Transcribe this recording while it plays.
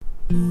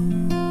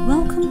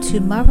to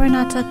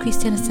Maranatha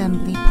Christian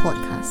Assembly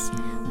podcast,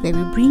 where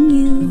we bring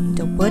you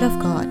the Word of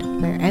God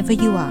wherever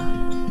you are.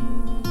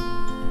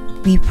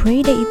 We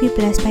pray that you be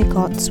blessed by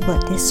God's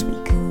Word this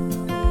week.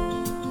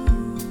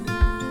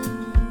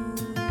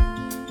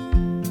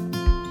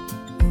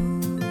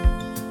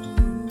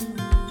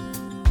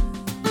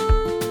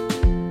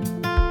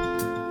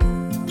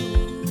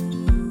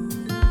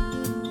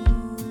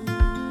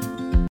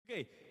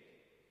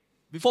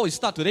 Before we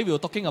start today, we were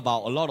talking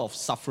about a lot of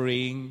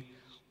suffering.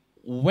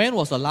 When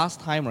was the last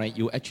time, right,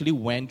 you actually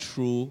went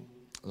through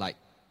like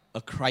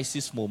a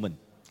crisis moment,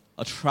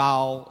 a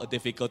trial, a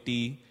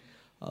difficulty,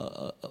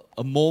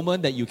 a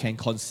moment that you can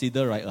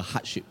consider, right, a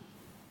hardship?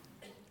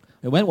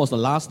 And when was the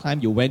last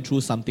time you went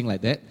through something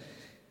like that?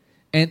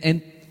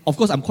 And of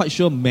course, I'm quite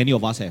sure many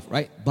of us have,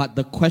 right? But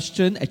the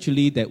question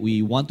actually that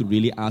we want to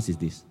really ask is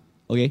this.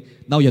 Okay,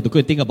 now you have to go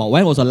and think about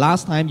when was the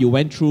last time you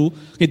went through.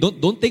 Okay,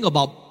 don't think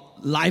about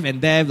life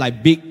and death,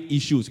 like big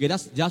issues. Okay,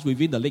 that's just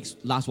within the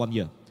last 1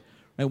 year.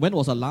 Right? When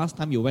was the last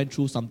time you went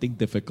through something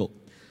difficult?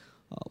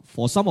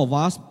 For some of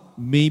us,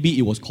 maybe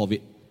it was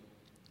COVID.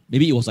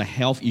 Maybe it was a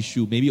health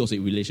issue. Maybe it was a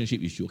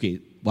relationship issue. Okay,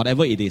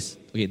 whatever it is.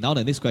 Okay, now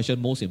the next question,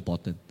 most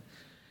important.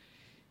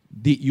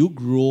 Did you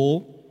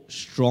grow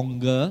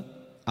stronger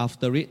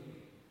after it?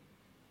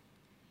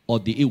 Or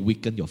did it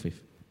weaken your faith?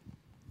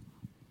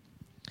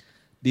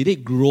 Did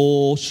it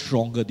grow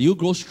stronger? Did you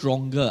grow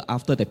stronger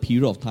after that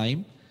period of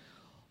time?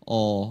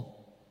 Or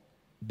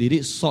did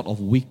it sort of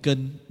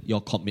weaken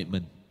your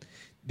commitment?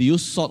 Did you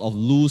sort of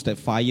lose that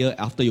fire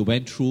after you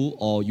went through,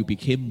 or you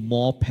became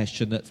more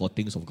passionate for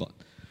things of God?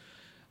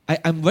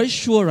 I'm very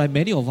sure, right,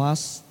 many of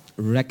us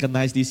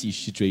recognize this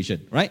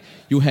situation, right?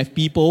 You have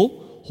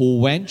people who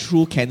went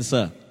through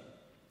cancer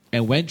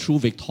and went through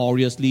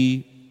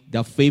victoriously.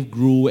 Their faith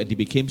grew and they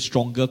became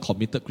stronger,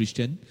 committed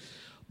Christian.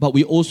 But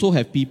we also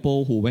have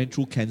people who went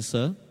through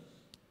cancer,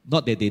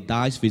 not that they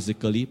died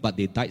physically, but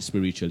they died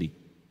spiritually.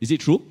 Is it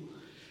true?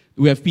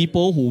 We have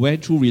people who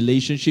went through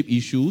relationship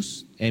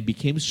issues and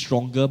became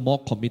stronger,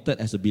 more committed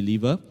as a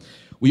believer.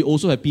 We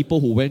also have people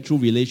who went through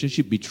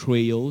relationship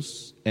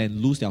betrayals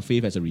and lose their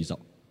faith as a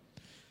result.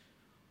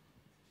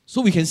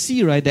 So we can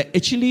see, right, that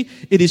actually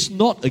it is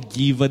not a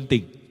given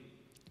thing.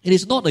 It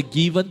is not a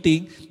given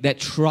thing that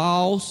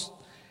trials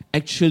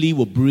actually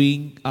will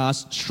bring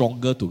us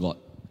stronger to God.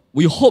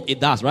 We hope it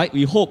does, right?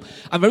 We hope.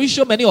 I'm very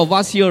sure many of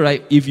us here,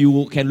 right, if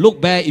you can look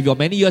back, if you're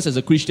many years as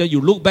a Christian,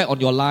 you look back on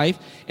your life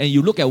and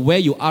you look at where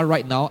you are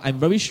right now, I'm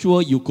very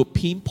sure you could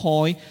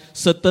pinpoint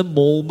certain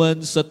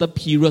moments, certain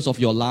periods of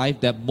your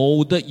life that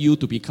molded you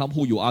to become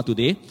who you are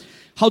today.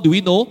 How do we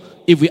know?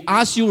 If we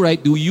ask you,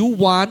 right, do you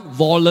want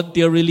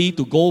voluntarily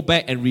to go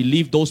back and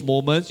relive those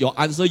moments? Your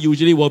answer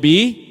usually will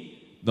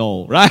be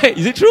no, right?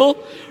 Is it true?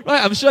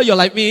 Right? I'm sure you're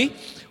like me.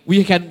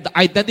 We can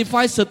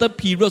identify certain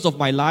periods of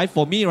my life.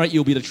 For me, right, it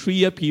will be the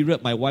 3-year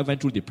period my wife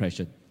went through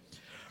depression.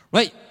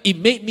 Right? It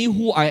made me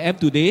who I am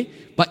today.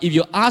 But if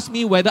you ask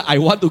me whether I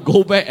want to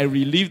go back and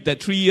relive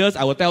that 3 years,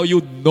 I will tell you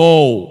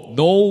no.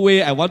 No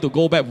way I want to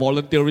go back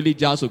voluntarily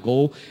just to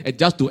go and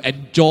just to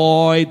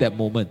enjoy that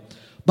moment.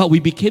 But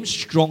we became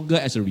stronger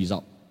as a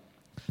result.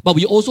 But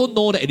we also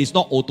know that it is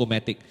not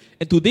automatic.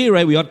 And today,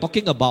 right, we are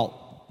talking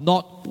about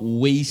not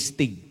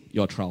wasting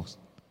your trials.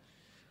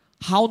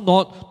 How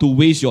not to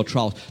waste your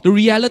trials. The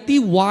reality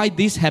why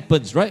this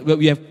happens, right?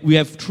 We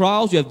have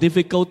trials, we have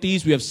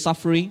difficulties, we have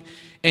suffering,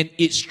 and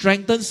it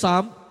strengthens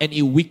some and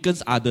it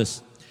weakens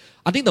others.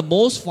 I think the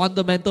most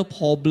fundamental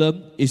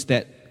problem is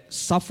that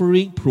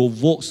suffering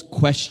provokes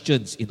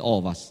questions in all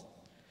of us.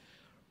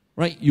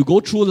 Right? You go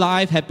through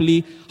life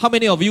happily. How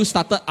many of you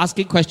started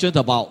asking questions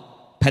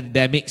about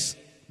pandemics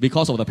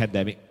because of the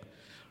pandemic?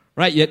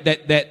 Right? Yet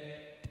that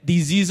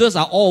diseases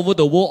are all over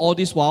the world all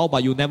this while,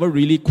 but you never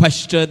really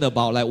question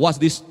about like what's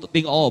this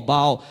thing all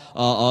about?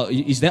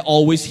 Is there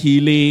always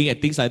healing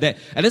and things like that?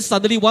 And then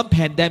suddenly one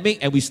pandemic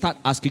and we start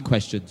asking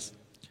questions.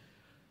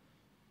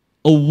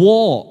 A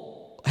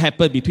war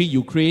happened between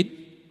Ukraine,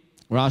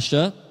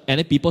 Russia, and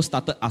then people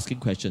started asking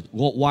questions.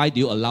 Why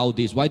do you allow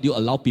this? Why do you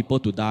allow people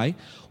to die?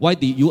 Why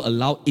do you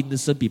allow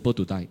innocent people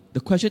to die? The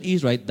question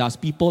is, right, does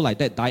people like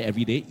that die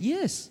every day?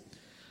 Yes.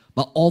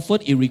 But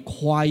often it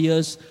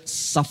requires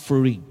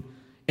suffering.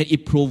 And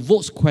it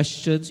provokes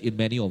questions in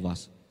many of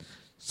us.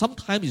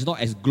 Sometimes it's not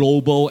as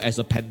global as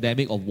a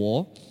pandemic of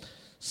war.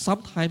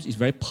 Sometimes it's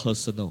very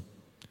personal.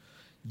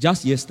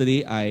 Just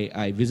yesterday,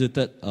 I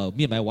visited,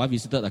 me and my wife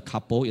visited a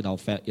couple in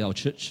our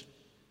church.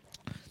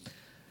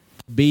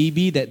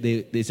 Baby that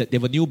they said they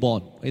have a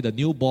newborn. Right? The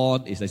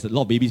newborn is, there's a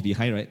lot of babies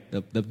behind,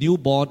 right? The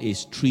newborn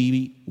is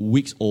 3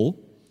 weeks old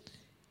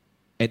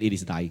and it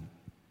is dying.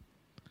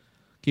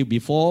 Okay,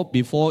 before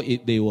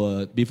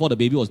the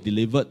baby was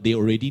delivered, they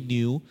already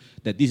knew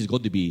that this is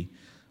going to be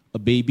a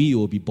baby. It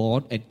will be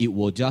born, and it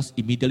will just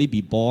immediately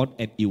be born,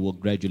 and it will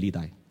gradually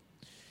die.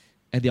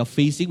 And they are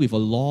facing with a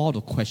lot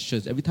of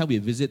questions. Every time we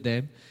visit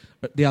them,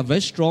 they are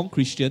very strong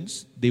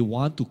Christians. They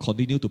want to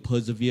continue to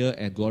persevere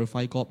and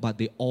glorify God, but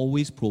they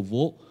always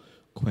provoke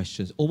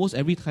questions. Almost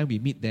every time we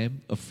meet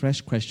them, a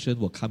fresh question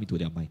will come into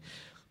their mind.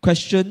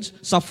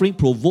 Suffering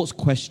provokes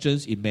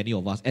questions in many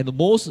of us. And the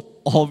most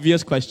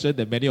obvious question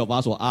that many of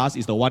us will ask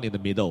is the one in the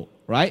middle,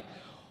 right?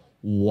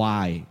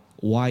 Why?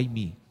 Why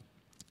me?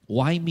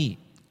 Why me?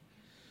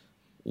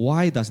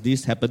 Why does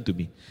this happen to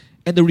me?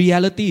 And the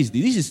reality is,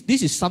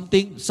 this is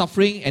something,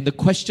 suffering and the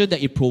question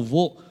that it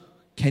provokes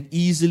can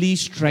easily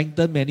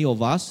strengthen many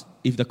of us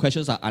if the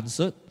questions are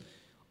answered,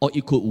 or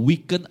it could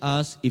weaken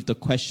us if the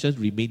questions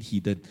remain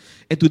hidden.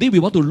 And today we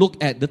want to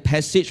look at the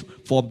passage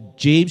from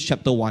James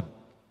chapter 1.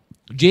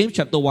 James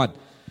chapter 1.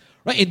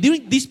 Right? And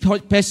during this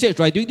passage,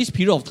 right, during this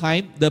period of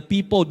time, the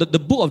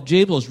book of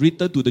James was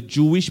written to the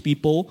Jewish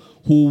people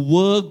who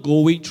were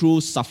going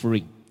through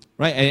suffering.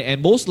 Right?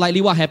 And most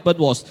likely what happened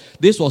was,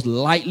 this was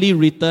likely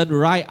written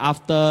right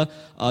after,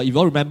 if you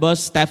all remember,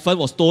 Stephen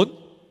was stoned.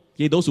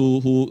 Okay, those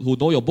who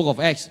know your book of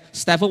Acts,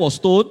 Stephen was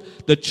stoned,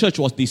 the church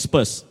was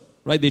dispersed.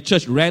 Right? The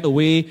church ran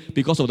away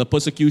because of the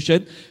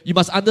persecution. You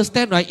must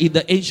understand, right, in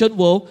the ancient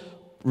world,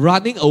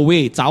 running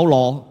away, 着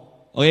咯,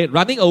 okay,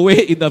 running away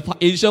in the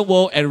ancient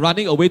world and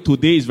running away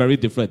today is very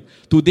different.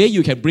 Today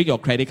you can bring your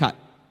credit card.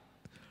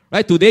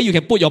 Right? Today you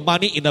can put your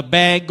money in the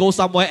bank, go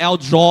somewhere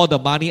else, draw the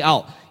money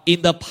out.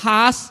 In the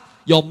past,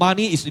 your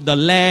money is in the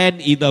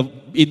land, in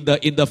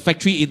the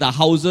factory, in the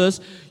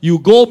houses. You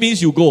go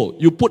means you go.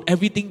 You put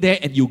everything there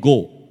and you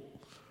go.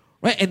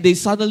 Right? And they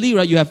suddenly,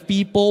 right, you have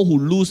people who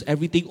lose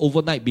everything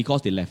overnight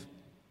because they left.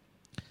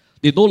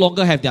 They no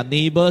longer have their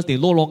neighbors. They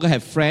no longer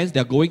have friends.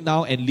 They're going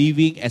now and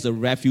living as a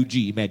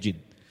refugee,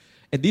 imagine.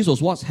 And this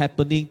was what's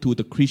happening to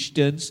the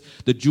Christians,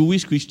 the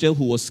Jewish Christians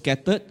who were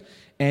scattered,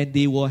 and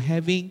they were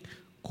having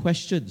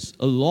questions.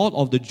 A lot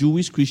of the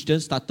Jewish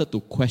Christians started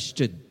to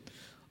question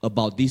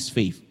about this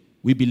faith.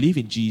 We believe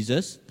in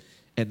Jesus,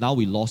 and now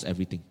we lost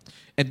everything.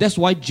 And that's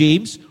why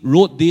James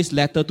wrote this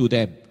letter to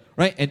them,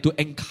 right? And to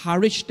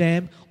encourage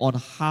them on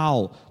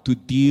how to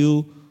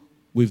deal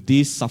with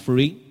this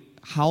suffering,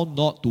 how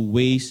not to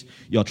waste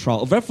your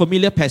trial. A very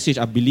familiar passage,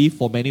 I believe,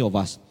 for many of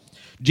us.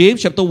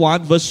 James chapter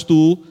 1, verse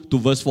 2 to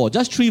verse 4.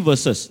 Just 3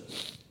 verses.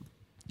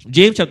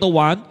 James chapter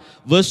 1,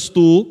 verse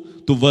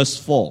 2 to verse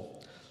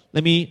 4.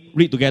 Let me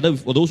read together.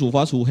 For those of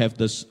us who have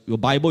your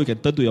Bible, you can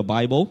turn to your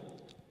Bible.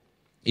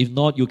 If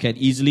not, you can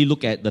easily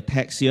look at the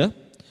text here.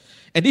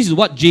 And this is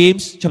what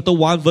James chapter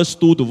 1, verse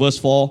 2 to verse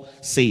 4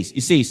 says.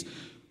 It says,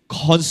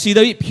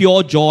 "Consider it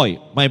pure joy,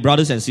 my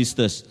brothers and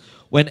sisters,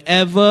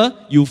 whenever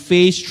you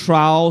face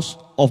trials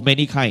of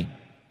many kinds,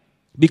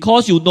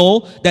 because you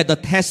know that the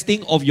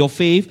testing of your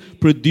faith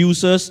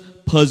produces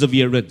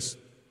perseverance.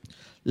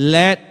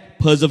 Let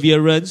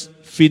perseverance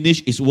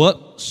finish its work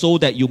so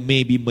that you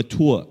may be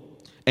mature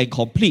and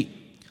complete,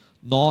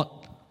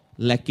 not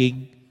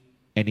lacking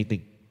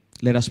anything."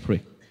 Let us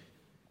pray.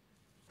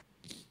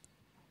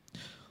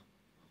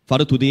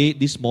 Father, today,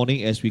 this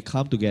morning, as we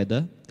come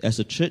together as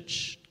a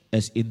church,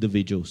 as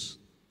individuals,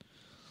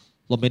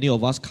 Lord, many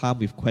of us come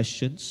with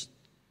questions.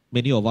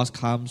 Many of us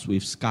come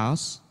with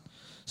scars.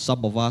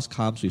 Some of us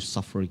come with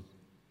suffering.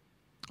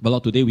 But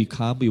Lord, today we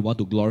want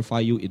to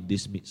glorify you in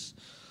this midst.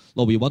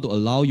 Lord, we want to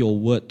allow your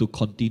word to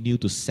continue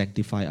to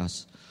sanctify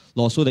us.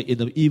 Lord, so that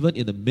even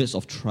in the midst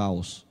of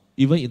trials,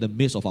 even in the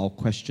midst of our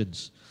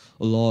questions,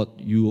 Lord,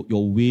 your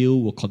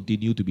will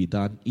continue to be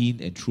done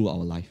in and through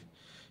our life.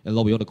 And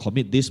Lord, we want to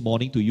commit this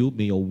morning to you.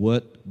 May your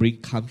word bring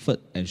comfort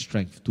and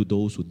strength to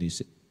those who need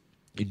it.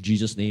 In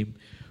Jesus' name,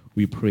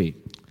 we pray.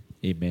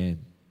 Amen.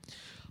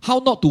 How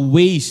not to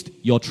waste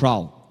your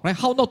trial, right?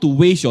 How not to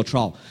waste your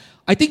trial.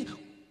 I think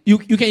you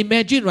can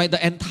imagine, right,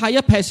 the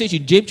entire passage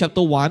in James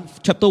chapter 1,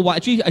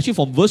 actually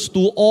from verse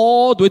 2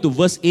 all the way to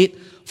verse 8,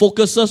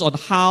 focuses on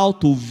how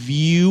to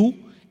view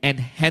and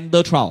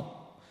handle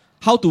trial.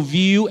 How to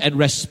view and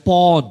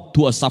respond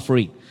to a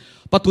suffering.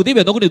 But today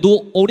we're not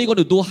only going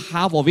to do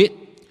half of it.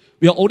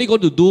 We are only going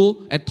to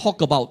do and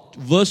talk about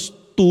verse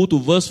 2 to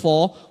verse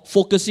 4,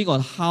 focusing on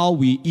how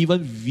we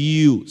even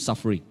view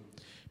suffering.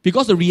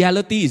 Because the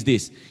reality is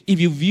this: if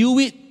you view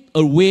it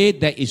a way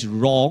that is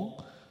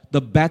wrong,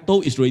 the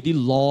battle is already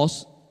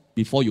lost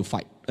before you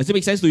fight. Does it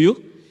make sense to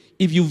you?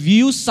 If you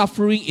view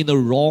suffering in the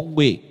wrong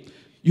way,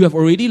 you have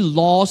already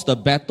lost the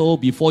battle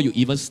before you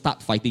even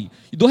start fighting.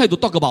 You don't have to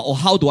talk about,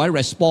 how do I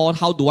respond?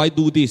 How do I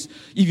do this?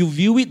 If you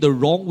view it the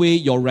wrong way,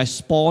 your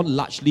response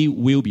largely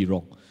will be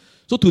wrong.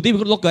 So today we're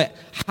going to look at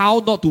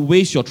how not to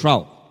waste your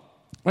trial.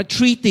 Right?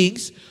 3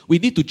 things we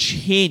need to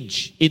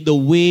change in the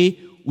way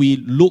we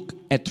look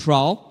at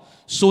trial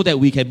so that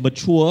we can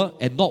mature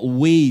and not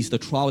waste the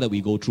trial that we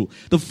go through.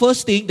 The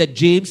first thing that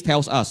James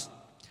tells us,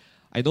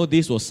 I know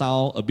this will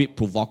sound a bit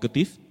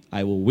provocative.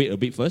 I will wait a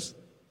bit first.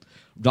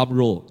 Drum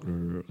roll.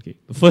 Okay.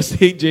 The first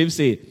thing James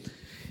says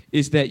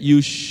is that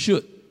you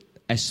should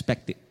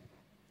expect it.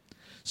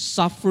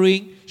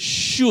 Suffering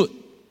should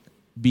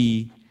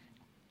be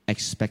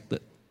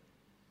expected.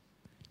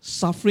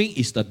 Suffering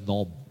is the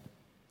norm.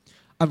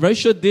 I'm very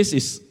sure this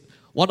is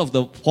one of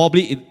the,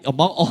 probably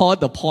among all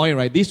the points,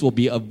 right, this will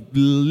be a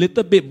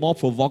little bit more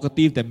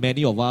provocative than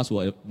many of us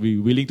will be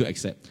willing to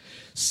accept.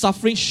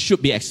 Suffering should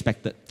be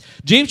expected.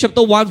 James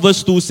chapter 1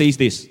 verse 2 says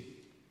this.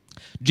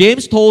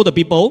 James told the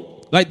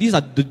people, Right? These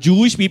are the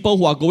Jewish people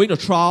who are going to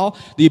trial.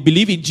 They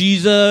believe in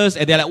Jesus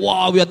and they're like,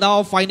 wow, we are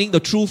now finding the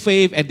true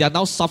faith, and they are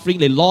now suffering.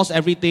 They lost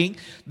everything.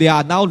 They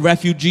are now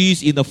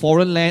refugees in a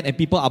foreign land, and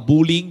people are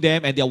bullying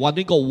them, and they are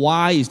wondering, God,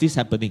 why is this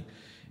happening?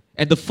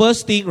 And the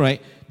first thing,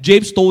 right,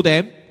 James told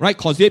them, right,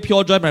 consider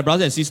pure joy, my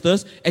brothers and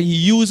sisters, and he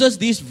uses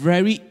this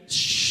very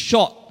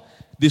short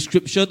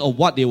description of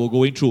what they were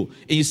going through.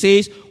 And he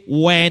says,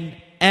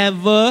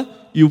 whenever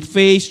you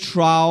face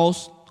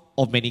trials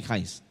of many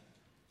kinds,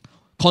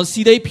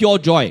 consider it pure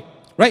joy,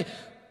 right?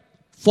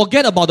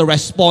 Forget about the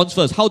response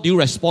first. How do you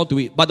respond to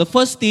it? But the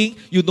first thing,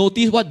 you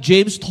notice what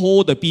James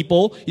told the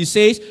people. He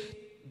says,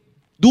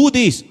 do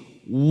this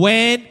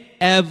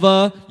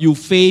whenever you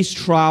face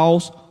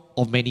trials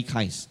of many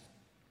kinds.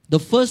 The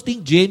first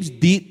thing James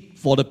did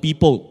for the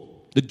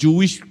people, the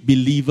Jewish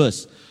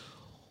believers,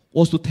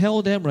 was to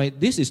tell them, right,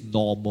 this is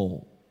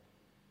normal.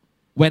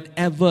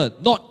 Whenever,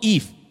 not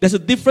if. There's a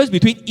difference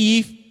between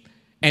if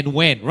and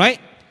when, right?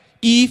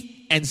 If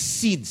and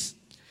since.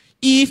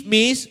 If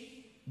means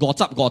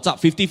got up,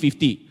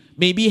 50-50.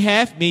 Maybe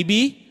have,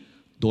 maybe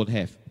don't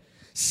have.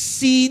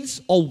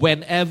 Since or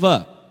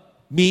whenever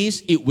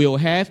means it will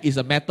have is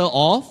a matter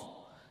of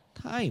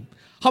time.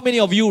 How many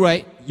of you,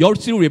 right, you all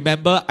still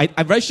remember,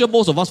 I'm very sure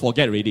most of us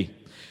forget already.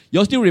 You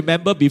all still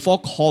remember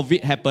before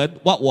COVID happened,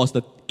 what was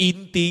the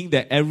in thing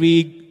that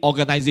every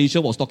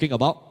organization was talking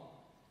about?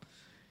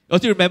 You all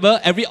still remember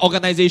every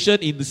organization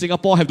in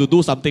Singapore have to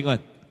do something,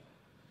 right?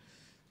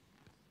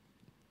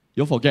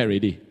 You all forget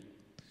already.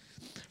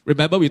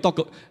 Remember we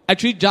talked,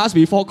 actually just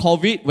before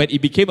COVID, when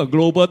it became a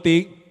global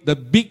thing, the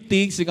big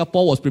thing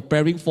Singapore was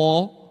preparing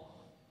for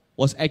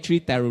was actually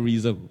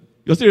terrorism.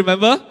 You still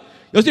remember?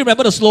 You still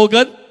remember the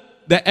slogan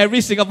that every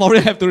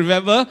Singaporean have to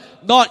remember?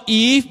 Not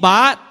if,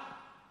 but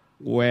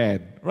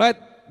when. Right?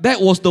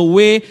 That was the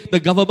way the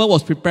government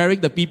was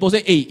preparing the people.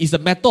 Say, hey, it's a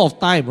matter of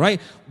time, right?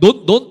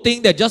 Don't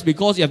think that just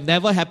because it have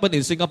never happened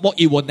in Singapore,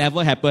 it will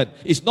never happen.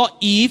 It's not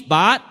if,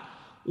 but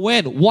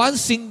when. One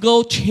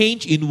single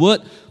change in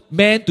word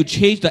meant to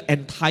change the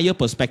entire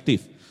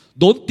perspective.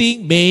 Don't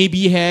think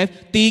maybe have,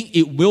 think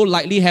it will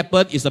likely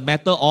happen. It's a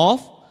matter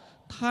of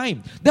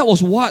time. That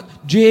was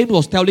what James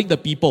was telling the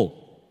people.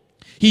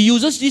 He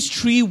uses these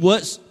three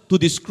words to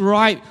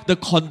describe the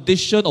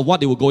condition of what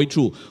they were going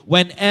through.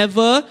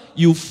 Whenever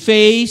you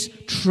face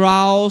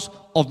trials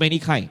of many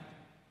kinds.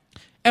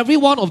 Every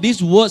one of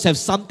these words have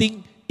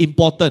something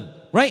important,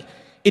 right?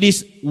 It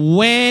is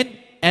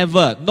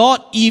whenever,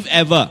 not if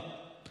ever.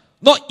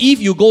 Not if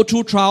you go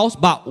through trials,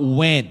 but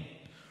when.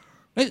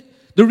 Right?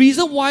 The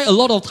reason why a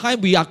lot of time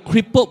we are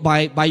crippled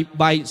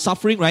by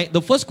suffering, right?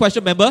 The first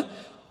question, remember,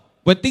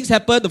 when things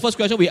happen, the first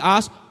question we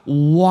ask,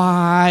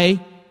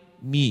 why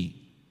me?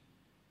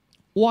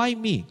 Why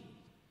me?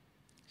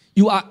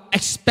 You are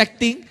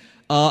expecting,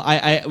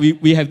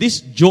 we have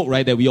this joke,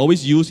 right, that we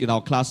always use in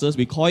our classes.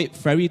 We call it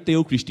fairy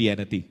tale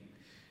Christianity.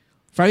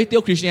 Fairy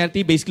tale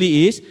Christianity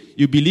basically is,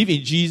 you believe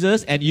in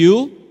Jesus and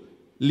you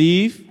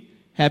live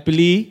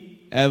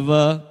happily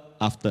ever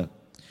after.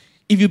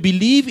 If you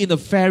believe in a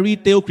fairy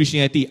tale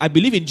Christianity, I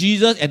believe in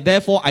Jesus and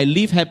therefore I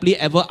live happily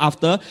ever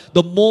after,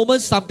 the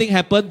moment something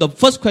happens, the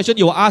first question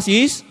you will ask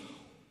is,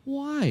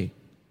 why?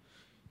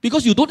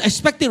 Because you don't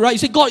expect it, right? You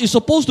say, God, you're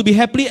supposed to be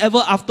happily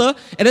ever after,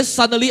 and then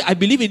suddenly I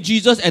believe in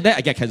Jesus and then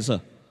I get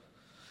cancer.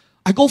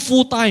 I go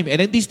full time and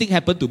then this thing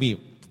happened to me.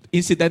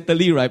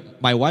 Incidentally,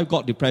 right, my wife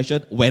got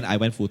depression when I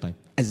went full time.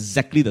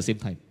 Exactly the same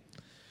time.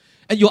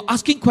 And you're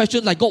asking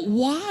questions like, God,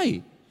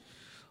 why?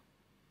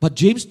 But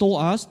James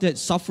told us that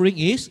suffering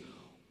is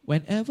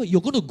whenever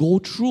you're going to go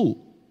through.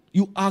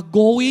 You are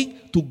going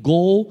to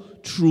go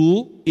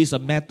through. It's a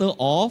matter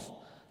of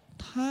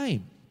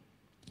time.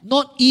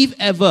 Not if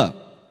ever.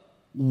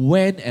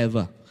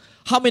 Whenever.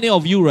 How many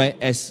of you, right,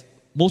 as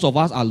most of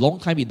us are long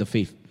time in the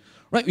faith,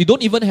 right? We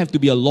don't even have to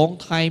be a long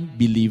time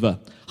believer.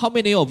 How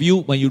many of you,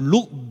 when you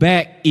look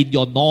back in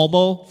your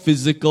normal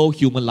physical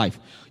human life,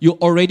 you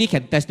already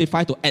can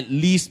testify to at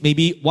least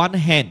maybe one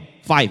hand,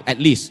 5 at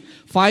least,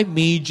 5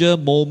 major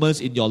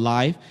moments in your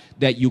life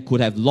that you could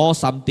have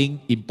lost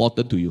something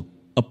important to you.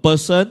 A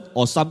person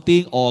or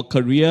something or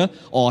career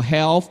or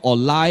health or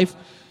life.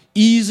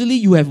 Easily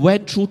you have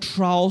went through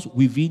trials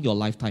within your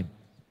lifetime.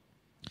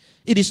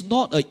 It is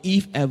not a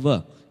if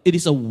ever. It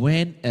is a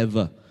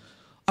whenever.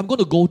 I'm going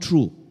to go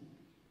through.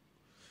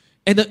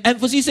 And the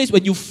emphasis says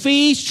when you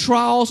face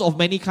trials of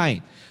many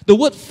kind. The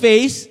word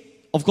face,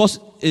 of course,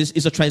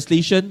 is a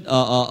translation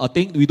a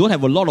thing. We don't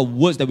have a lot of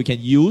words that we can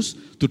use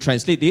to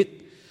translate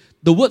it.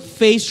 The word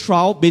face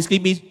trial basically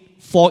means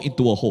fall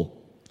into a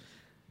hole.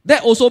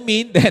 That also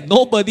means that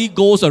nobody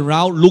goes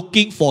around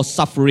looking for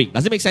suffering.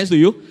 Does it make sense to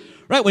you?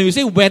 Right? When you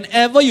say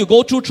whenever you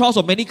go through trials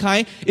of many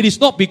kind, it is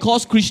not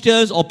because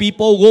Christians or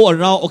people go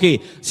around, okay,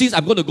 since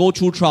I'm going to go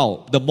through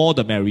trial, the more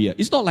the merrier.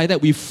 It's not like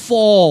that. We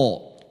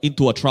fall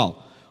into a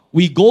trial.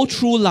 We go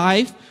through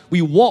life,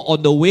 we walk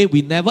on the way,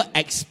 we never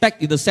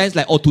expect in the sense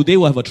like, oh, today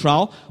we'll have a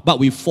trial, but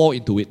we fall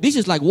into it. This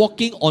is like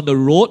walking on the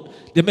road.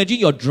 Imagine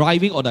you're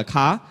driving on a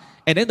car,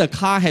 and then the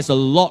car has a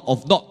lot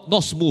of not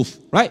smooth,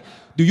 right?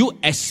 Do you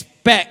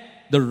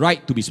expect the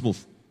ride to be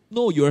smooth?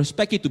 No, you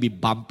expect it to be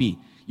bumpy.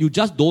 You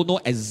just don't know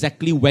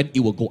exactly when it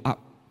will go up.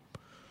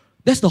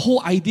 That's the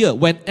whole idea.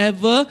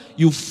 Whenever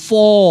you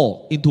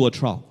fall into a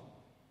trial,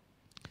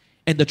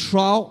 and the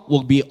trial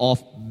will be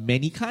of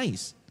many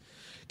kinds.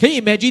 Can you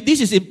imagine?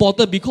 This is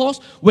important because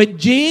when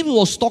James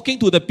was talking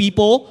to the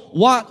people,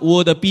 what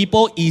were the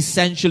people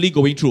essentially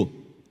going through?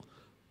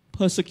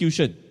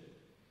 Persecution.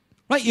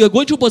 Right? You're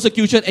going through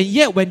persecution, and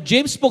yet when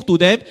James spoke to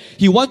them,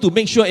 he wanted to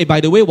make sure, hey,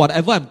 by the way,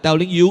 whatever I'm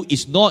telling you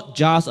is not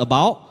just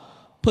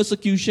about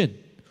persecution.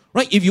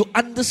 Right? If you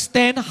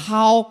understand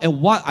how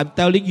and what I'm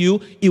telling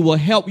you, it will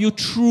help you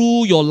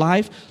through your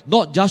life,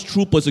 not just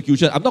through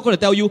persecution. I'm not going to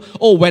tell you,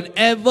 oh,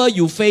 whenever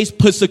you face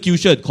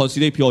persecution,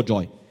 consider it pure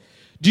joy.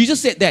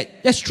 Jesus said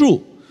that. That's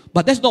true.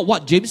 But that's not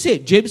what James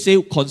said. James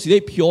said, consider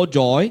it pure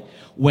joy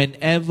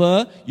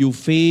whenever you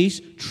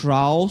face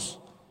trials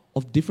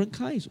of different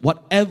kinds.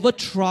 Whatever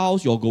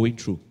trials you're going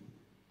through.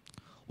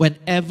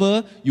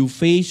 Whenever you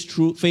face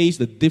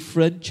the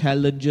different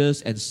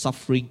challenges and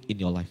suffering in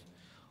your life.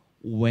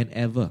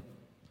 Whenever.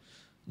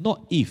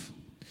 Not if.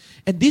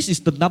 And this is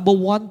the number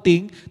one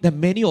thing that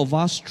many of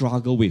us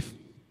struggle with.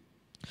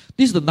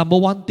 This is the number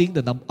one thing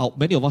that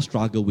many of us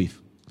struggle with.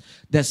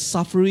 That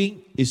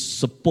suffering is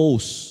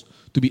supposed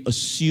to be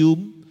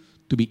assumed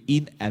to be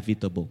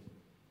inevitable.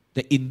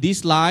 That in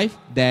this life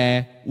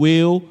there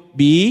will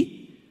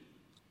be,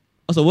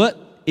 what's the word?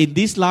 In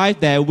this life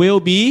there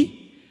will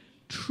be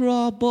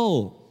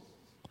trouble.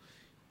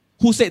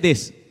 Who said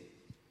this?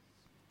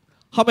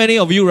 How many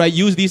of you, right,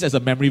 use this as a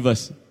memory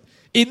verse?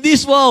 In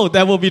this world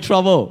there will be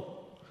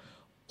trouble.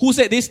 Who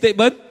said this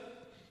statement?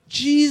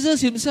 Jesus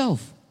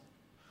himself.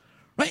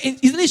 Right?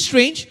 Isn't it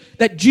strange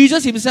that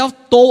Jesus himself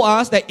told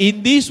us that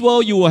in this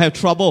world you will have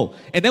trouble.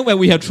 And then when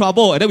we have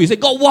trouble, and then we say,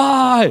 God,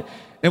 why?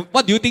 And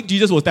what do you think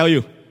Jesus will tell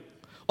you?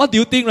 What do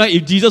you think, right,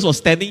 if Jesus was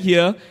standing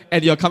here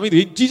and you're coming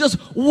to him, Jesus,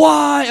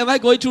 why am I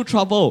going through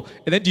trouble?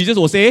 And then Jesus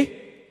will say,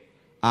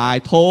 I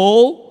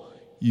told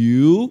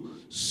you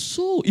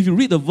so. If you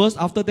read the verse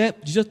after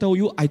that, Jesus tell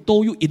you, I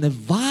told you in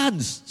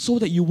advance so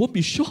that you won't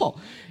be shocked.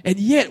 And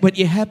yet, when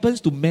it happens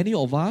to many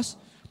of us,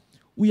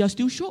 we are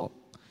still shocked.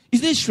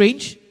 Isn't it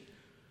strange?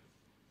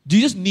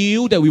 Jesus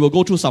knew that we will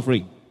go through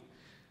suffering.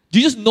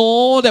 Jesus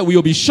knows that we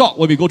will be shocked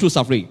when we go through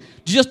suffering.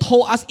 Jesus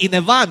told us in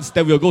advance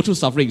that we will go through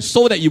suffering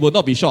so that you will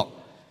not be shocked.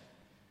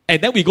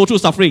 And then we go through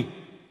suffering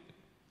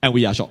and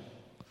we are shocked.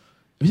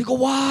 And we go,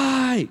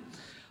 why?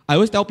 I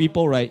always tell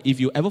people, right, if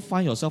you ever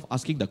find yourself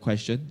asking the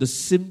question, the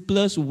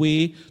simplest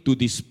way to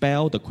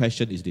dispel the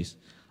question is this.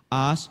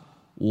 Ask,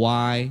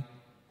 why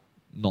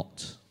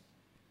not?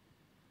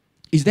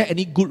 Is there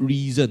any good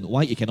reason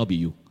why it cannot be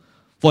you?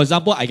 For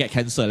example, I get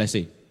cancer, let's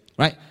say.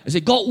 Right? I say,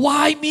 God,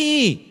 why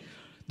me?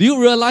 Do you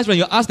realize when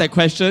you ask that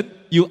question,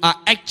 you are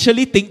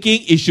actually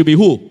thinking it should be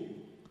who?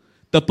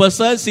 The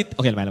person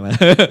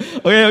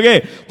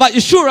okay. But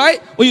it's true, right?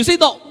 When you say,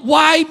 not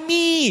why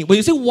me? When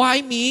you say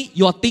why me,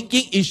 you are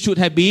thinking it should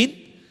have been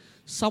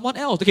someone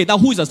else. Okay, now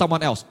who is the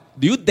someone else?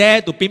 Do you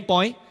dare to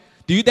pinpoint?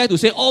 Do you dare to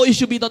say, oh, it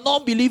should be the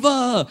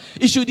non-believer.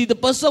 It should be the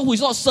person who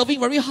is not serving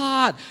very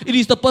hard. It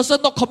is the person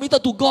not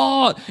committed to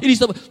God.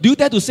 Do you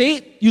dare to say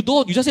it? You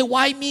don't. You just say,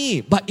 why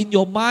me? But in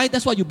your mind,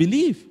 that's what you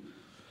believe.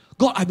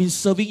 God, I've been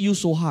serving you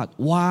so hard.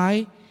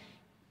 Why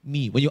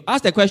me? When you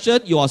ask that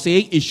question, you are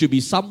saying it should be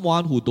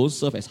someone who don't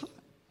serve as hard.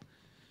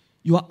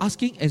 You are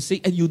asking and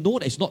saying, and you know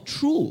that it's not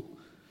true.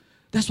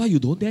 That's why you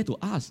don't dare to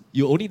ask.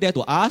 You only dare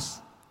to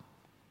ask,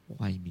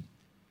 why me?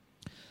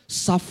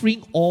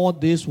 Suffering all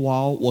this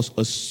while was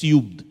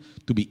assumed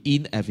to be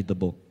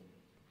inevitable.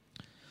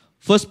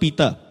 1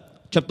 Peter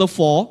chapter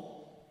 4.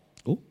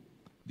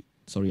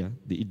 Did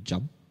it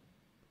jump?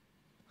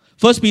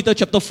 1 Peter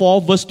chapter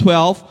 4 verse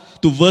 12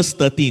 to verse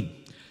 13.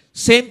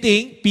 Same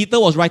thing, Peter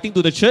was writing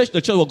to the church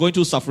was going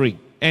through suffering.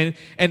 And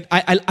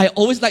I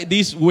always like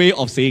this way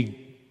of saying.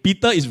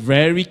 Peter is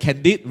very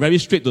candid, very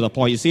straight to the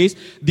point. He says,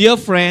 dear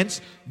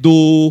friends,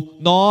 do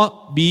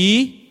not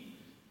be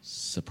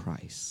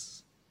surprised.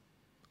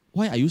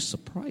 Why are you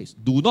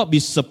surprised? Do not be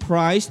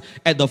surprised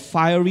at the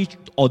fiery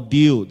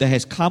ordeal that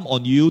has come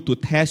on you to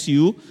test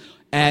you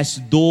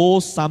as though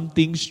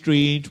something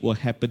strange were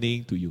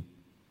happening to you.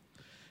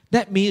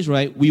 That means,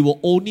 right, we will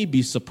only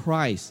be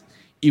surprised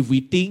if we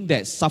think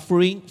that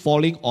suffering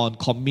falling on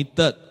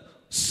committed,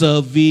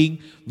 serving,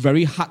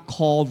 very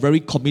hardcore, very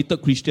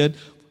committed Christian,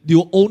 you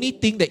will only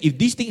think that if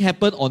this thing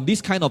happened on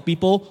this kind of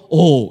people,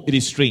 oh, it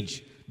is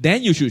strange.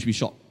 Then you should be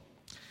shocked.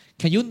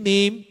 Can you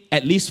name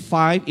at least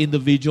 5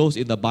 individuals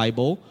in the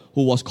Bible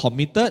who was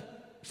committed,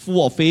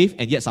 full of faith,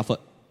 and yet suffered?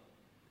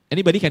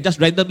 Anybody can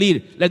just randomly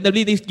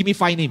give me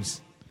 5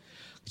 names.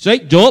 Sorry,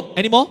 Job,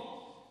 any more?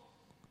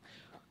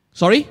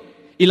 Sorry?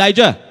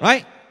 Elijah,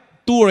 right?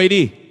 2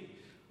 already.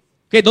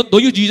 Okay, don't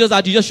use Jesus.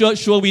 Jesus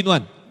sure win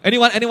one.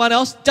 Anyone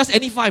else? Just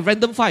any 5,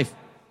 random 5.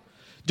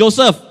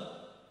 Joseph,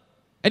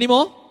 any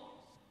more?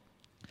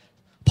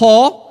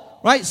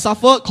 Paul, right?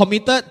 Suffered,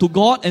 committed to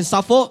God and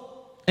suffered.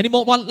 Any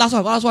more?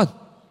 Last one.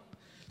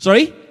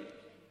 Sorry?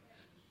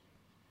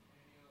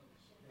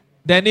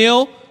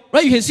 Daniel.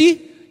 Right, you can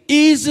see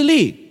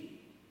easily.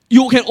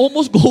 You can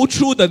almost go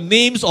through the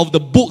names of the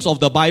books of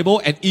the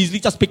Bible and easily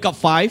just pick up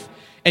 5,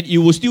 and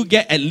you will still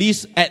get at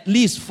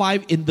least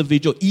 5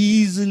 individual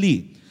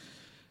easily.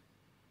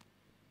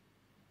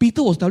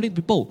 Peter was telling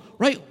people,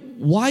 right?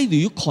 Why do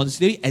you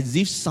consider it as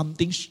if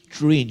something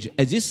strange,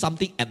 as if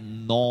something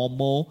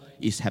abnormal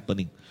is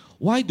happening?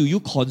 Why do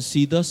you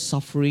consider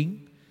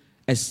suffering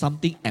as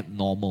something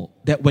abnormal?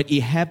 That when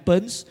it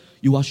happens,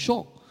 you are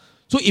shocked.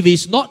 So if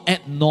it's not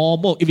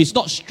abnormal, if it's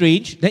not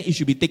strange, then it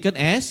should be taken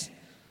as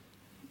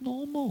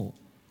normal.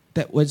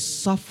 That when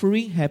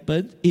suffering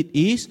happens, it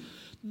is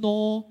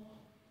normal.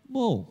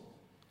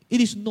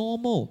 It is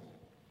normal.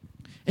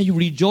 And you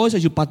rejoice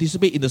as you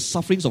participate in the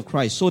sufferings of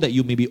Christ, so that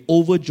you may be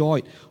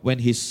overjoyed when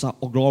His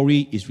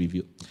glory is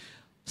revealed.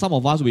 Some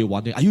of us will be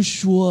wondering, are you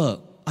sure?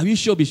 Are you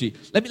sure, Bishop?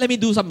 Let me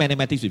do some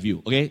mathematics with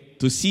you, okay?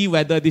 To see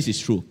whether this is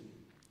true.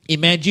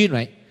 Imagine,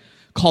 right?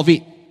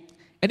 COVID.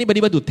 Anybody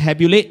want to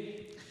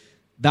tabulate?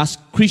 Does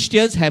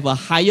Christians have a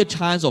higher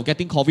chance of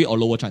getting COVID or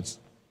lower chance?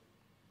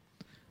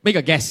 Make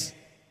a guess.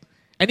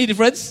 Any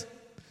difference?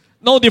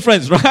 No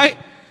difference, right?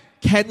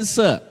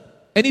 Cancer.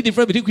 Any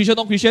difference between Christian and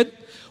non-Christian?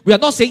 We are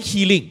not saying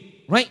healing,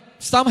 right?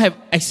 Some have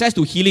access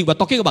to healing. We're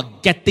talking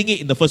about getting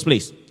it in the first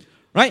place,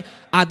 right?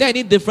 Are there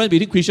any difference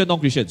between Christian and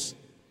non-Christians?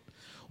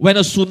 When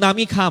a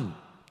tsunami comes,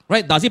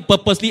 right, does it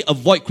purposely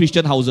avoid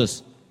Christian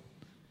houses?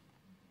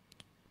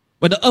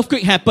 When the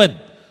earthquake happened,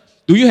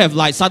 do you have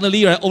like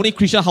suddenly, right, only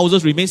Christian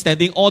houses remain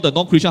standing, all the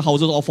non-Christian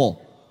houses all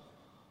fall?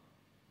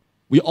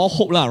 We all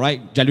hope,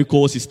 right?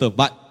 Jericho system.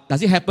 But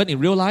does it happen in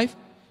real life?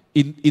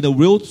 In a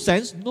real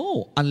sense?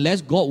 No.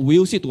 Unless God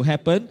wills it to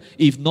happen.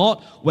 If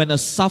not, when a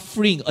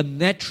suffering, a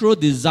natural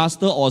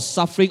disaster or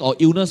suffering or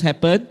illness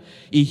happen,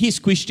 it hits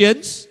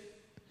Christians,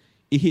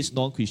 it hits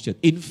non-Christians.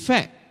 In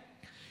fact,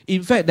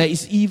 there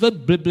is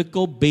even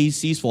biblical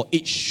basis for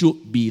it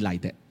should be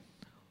like that.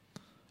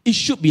 It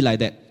should be like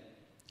that.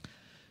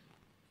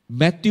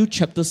 Matthew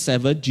chapter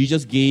 7,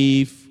 Jesus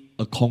gave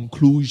a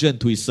conclusion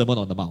to His Sermon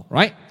on the Mount,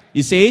 right?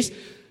 It says,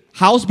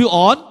 house built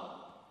on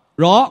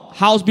rock,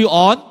 house built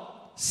on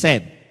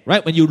sand,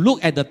 right? When you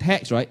look at the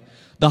text, right,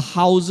 the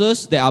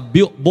houses that are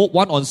built, both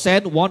one on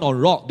sand, one on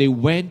rock, they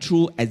went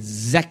through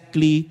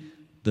exactly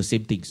the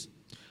same things.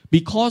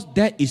 Because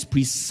that is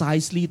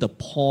precisely the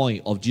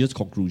point of Jesus'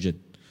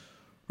 conclusion,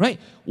 right?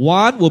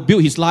 One will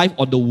build his life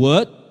on the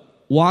word,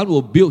 one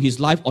will build his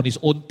life on his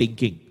own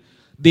thinking.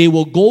 They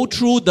will go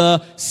through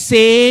the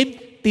same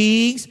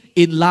things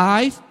in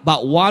life,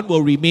 but one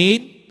will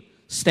remain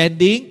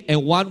standing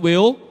and one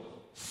will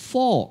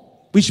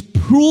fall. Which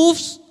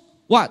proves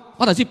what?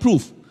 What does it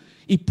prove?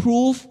 It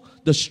proves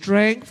the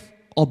strength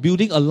of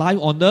building a life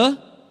on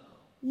the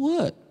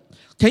word.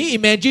 Can you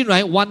imagine,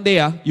 right? One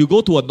day, you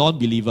go to a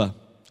non-believer.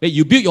 Okay,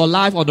 you build your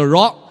life on the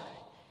rock.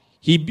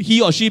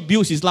 He or she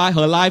builds his life,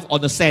 her life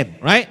on the sand,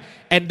 right?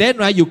 And then,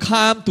 right, you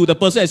come to the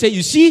person and say,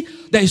 you see,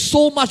 there is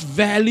so much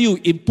value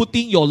in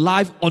putting your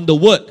life on the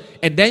word.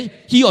 And then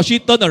he or she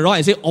turn around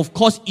and say, of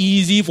course,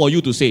 easy for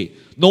you to say.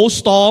 No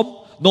storm,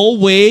 no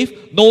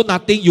wave, no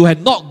nothing. You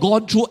have not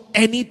gone through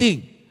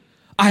anything.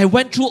 I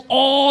went through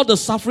all the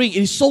suffering. It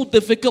is so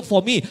difficult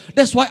for me.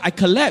 That's why I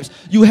collapsed.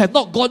 You have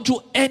not gone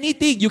through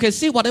anything. You can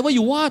say whatever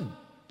you want.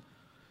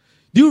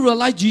 Do you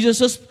realize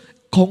Jesus'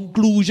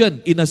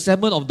 conclusion in the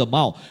Sermon on the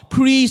Mount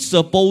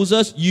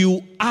presupposes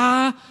you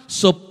are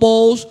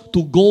supposed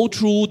to go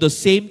through the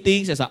same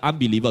things as an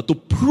unbeliever to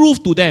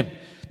prove to them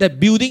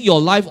that building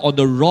your life on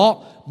the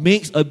rock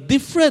makes a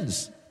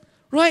difference,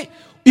 right?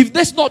 If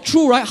that's not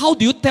true, right, how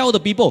do you tell the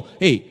people,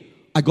 hey,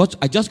 I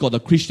just got a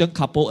Christian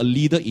couple, a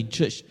leader in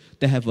church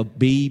that have a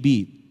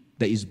baby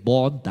that is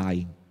born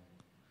dying,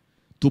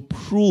 to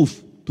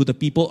prove to the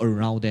people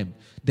around them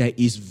there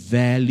is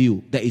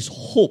value, there is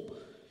hope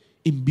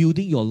in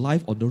building your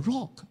life on the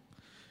rock.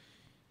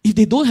 If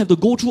they don't have to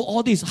go through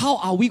all this, how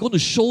are we going to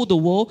show the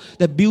world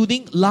that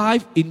building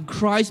life in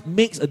Christ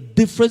makes a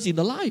difference in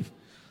the life?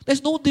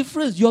 There's no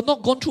difference. You have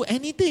not gone through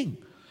anything.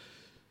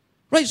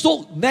 Right?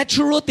 So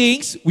natural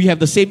things, we have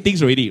the same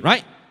things already,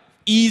 right?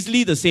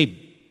 Easily the same.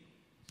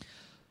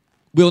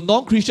 Will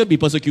non-Christians be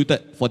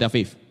persecuted for their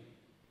faith?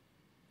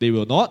 They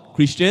will not.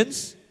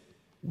 Christians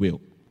will.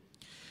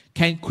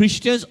 Can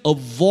Christians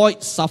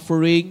avoid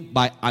suffering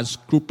by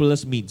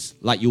unscrupulous means?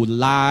 Like you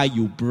lie,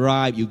 you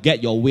bribe, you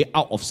get your way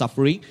out of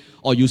suffering,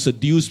 or you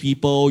seduce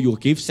people, you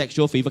give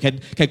sexual favor. Can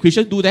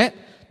Christians do that?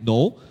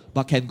 No.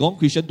 But can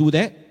non-Christians do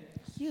that?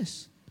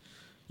 Yes.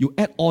 You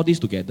add all this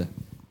together.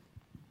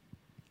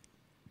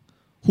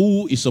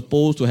 Who is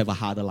supposed to have a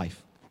harder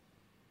life?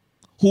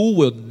 Who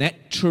will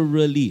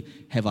naturally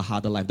have a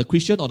harder life? The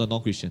Christian or the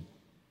non-Christian?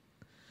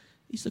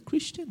 It's the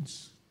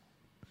Christians.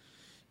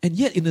 And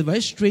yet, in a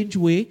very strange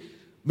way,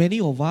 many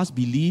of us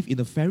believe in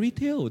a fairy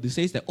tale. It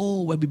says that,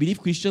 oh, when we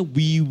believe Christian,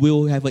 we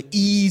will have an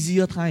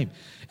easier time.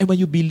 And when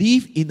you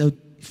believe in a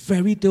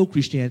fairy tale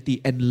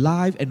Christianity and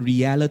life and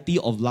reality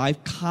of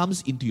life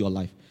comes into your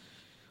life,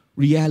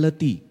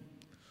 reality,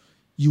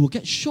 you will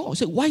get shocked.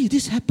 Say, why is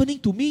this happening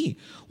to me?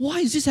 Why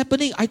is this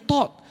happening?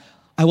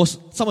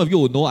 Some of you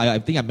will know, I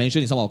think I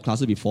mentioned in some of our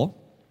classes before,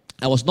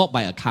 I was knocked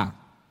by a car.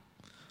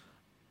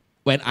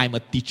 when I'm a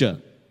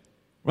teacher.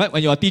 Right?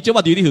 When you're a teacher,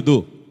 what do you need to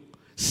do?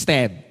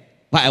 Stand.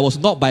 Like I was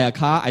knocked by a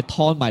car, I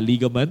torn my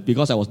ligament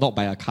because I was knocked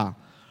by a car.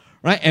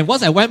 Right? And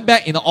once I went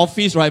back in the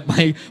office, right,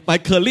 my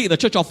colleague in the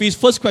church office,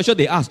 first question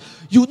they asked,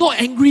 you not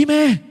angry,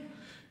 man?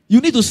 You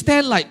need to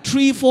stand like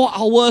 3-4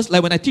 hours.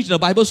 Like when I teach in the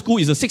Bible school,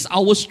 it's a 6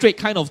 hours straight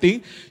kind of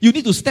thing. You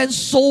need to stand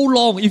so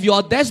long. If you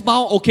are desk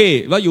bound,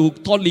 okay. Well, you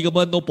torn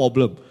ligament, no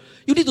problem.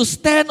 You need to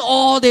stand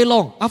all day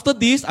long. After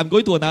this, I'm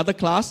going to another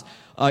class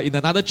in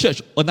another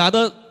church.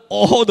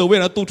 All the way,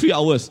 2-3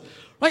 hours.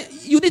 Right?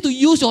 You need to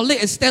use your leg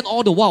and stand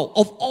all the while.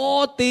 Of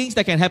all things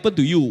that can happen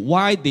to you,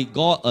 why did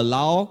God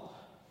allow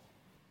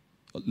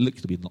your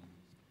legs to be knocked?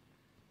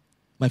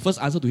 My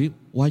first answer to him,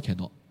 why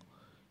cannot?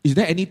 Is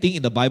there anything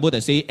in the Bible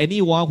that says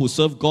anyone who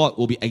serves God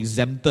will be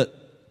exempted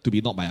to be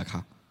knocked by a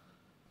car?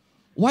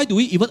 Why do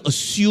we even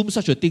assume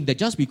such a thing that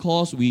just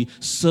because we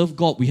serve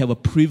God, we have a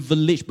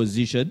privileged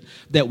position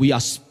that we are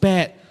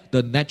spared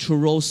the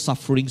natural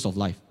sufferings of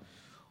life?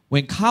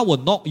 When car will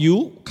knock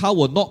you, car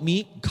will knock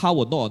me, car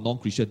will knock a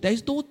non-Christian. There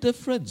is no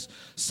difference.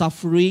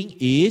 Suffering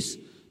is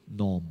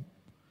norm.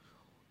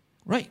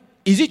 Right?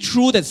 Is it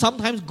true that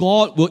sometimes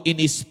God will, in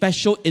His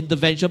special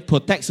intervention,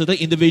 protect certain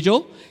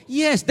individual?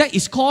 Yes, that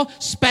is called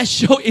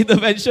special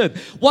intervention.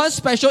 One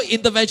special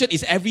intervention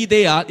is every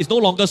day. It's no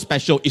longer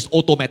special, it's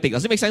automatic.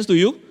 Does it make sense to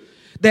you?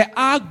 There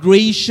are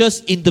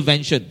gracious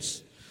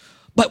interventions.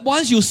 But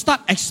once you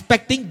start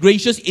expecting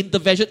gracious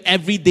intervention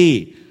every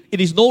day,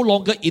 it is no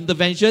longer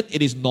intervention,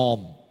 it is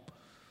norm.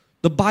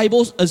 The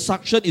Bible's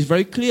instruction is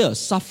very clear.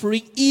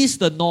 Suffering is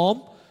the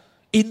norm.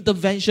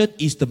 Intervention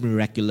is the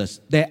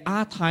miraculous. There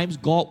are times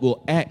God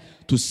will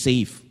act to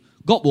save.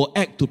 God will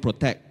act to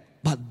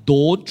protect. But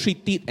don't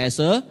treat it as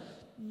a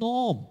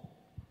norm.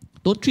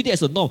 Don't treat it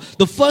as a norm.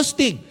 The first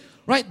thing,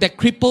 right, that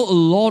cripple a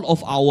lot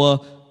of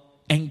our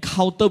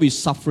encounter with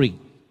suffering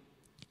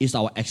is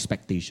our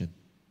expectation.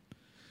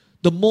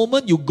 The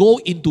moment you go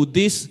into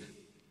this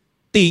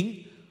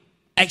thing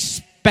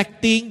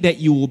expecting that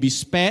you will be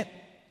spared,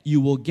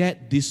 you will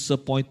get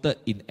disappointed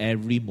in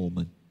every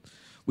moment.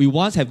 We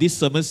once have this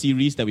sermon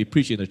series that we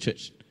preach in the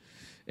church.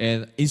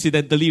 And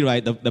incidentally,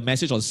 right, the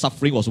message on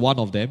suffering was one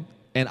of them.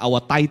 And our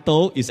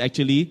title is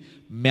actually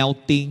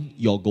Melting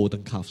Your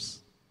Golden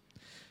Calves.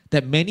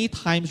 That many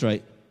times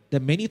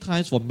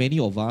for many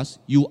of us,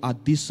 you are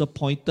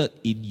disappointed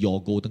in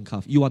your golden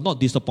calf. You are not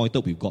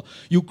disappointed with God.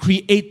 You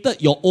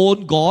created your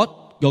own God,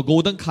 your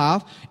golden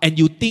calf, and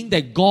you think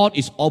that God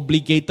is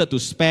obligated to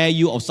spare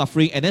you of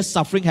suffering. And then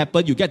suffering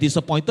happens, you get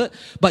disappointed.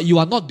 But you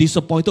are not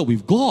disappointed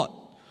with God.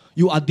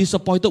 You are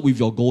disappointed with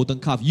your golden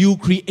calf. You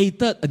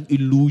created an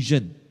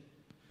illusion.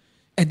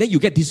 And then you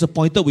get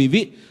disappointed with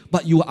it,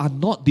 but you are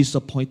not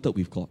disappointed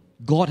with God.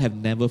 God have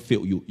never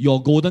failed you.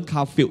 Your golden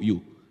calf failed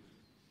you.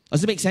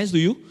 Does it make sense to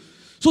you?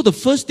 So the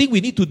first thing we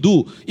need to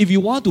do, if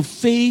you want to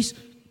face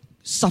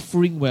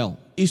suffering well,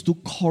 is to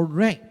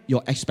correct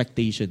your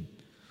expectation.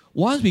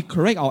 Once we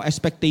correct our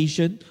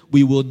expectation,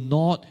 we will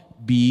not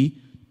be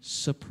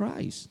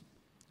surprised.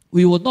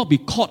 We will not be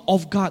caught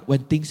off guard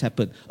when things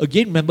happen.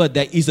 Again, remember,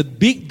 there is a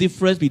big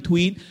difference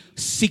between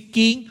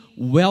seeking,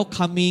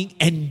 welcoming,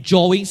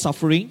 enjoying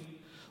suffering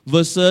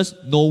versus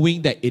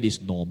knowing that it is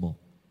normal.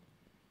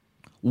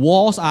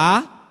 Wars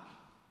are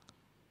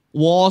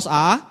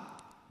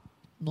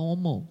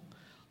normal.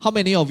 How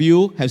many of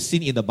you have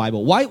seen in the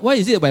Bible? Why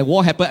is it when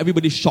war happens,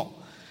 everybody's shocked?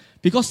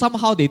 Because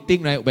somehow they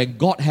think, right, when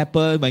God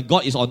happens, when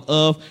God is on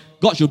earth,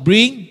 God should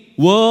bring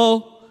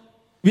world.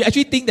 We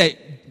actually think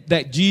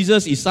that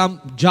Jesus is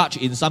some judge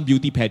in some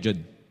beauty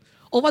pageant.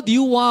 Oh, what do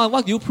you want?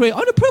 What do you pray? I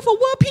want to pray for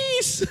world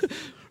peace.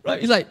 Right?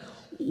 It's like,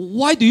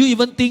 why do you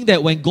even think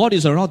that when God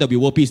is around, there will be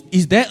world peace?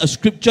 Is there a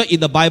scripture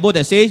in the Bible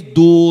that says,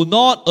 do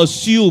not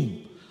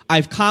assume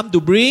I've come to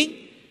bring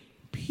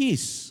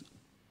peace?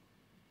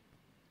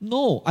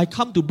 No, I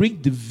come to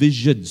bring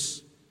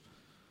divisions.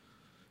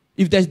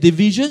 If there's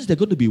divisions, there's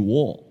going to be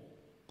war.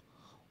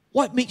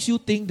 What makes you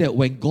think that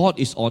when God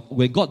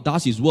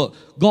does His work,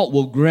 God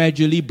will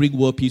gradually bring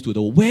world peace to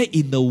the world? Where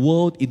in the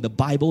world, in the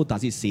Bible,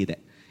 does it say that?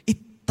 It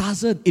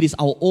doesn't. It is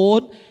our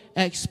own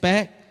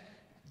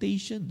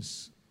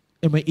expectations.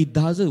 And when it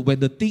doesn't, when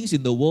the things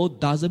in the world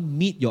doesn't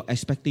meet your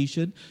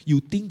expectation, you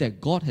think that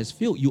God has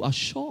failed. You are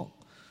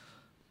shocked.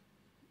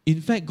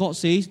 In fact, God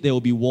says there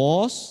will be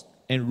wars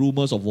and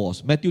rumors of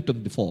wars. Matthew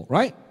 24,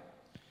 right?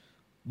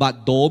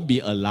 But don't be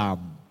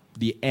alarmed.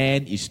 The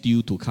end is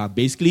still to come.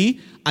 Basically,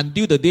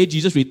 until the day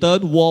Jesus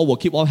returns, war will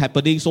keep on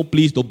happening, so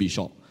please don't be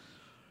shocked.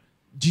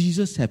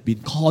 Jesus has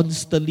been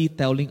constantly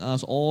telling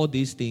us all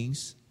these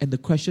things, and the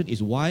question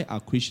is, why are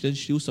Christians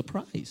still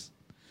surprised?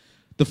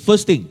 The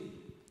first thing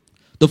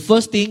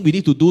we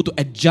need to do to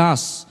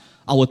adjust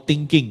our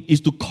thinking is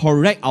to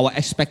correct our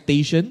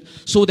expectation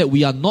so that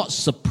we are not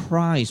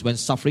surprised when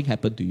suffering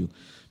happens to you.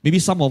 Maybe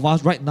some of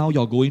us right now,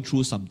 you're going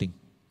through something.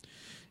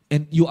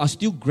 And you are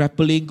still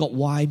grappling, God,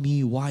 why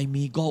me? Why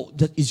me? God,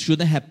 that it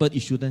shouldn't happen, it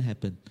shouldn't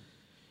happen.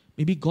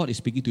 Maybe God is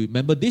speaking to you.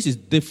 Remember, this is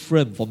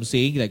different from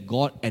saying that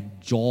God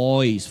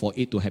enjoys for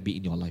it to happen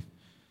in your life.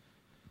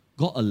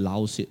 God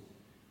allows it.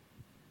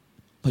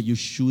 But you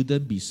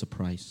shouldn't be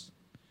surprised.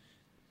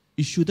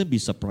 You shouldn't be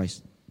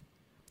surprised.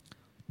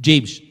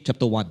 James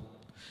chapter 1.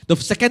 The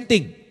second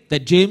thing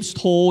that James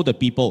told the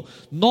people,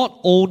 not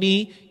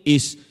only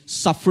is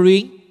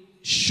suffering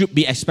should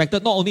be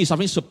expected, not only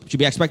suffering should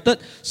be expected,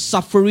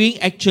 suffering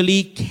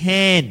actually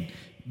can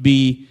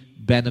be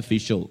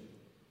beneficial.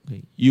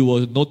 Okay. You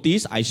will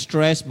notice I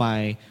stress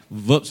my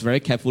verbs very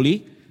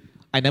carefully.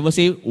 I never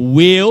say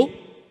will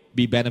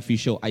be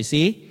beneficial. I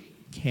say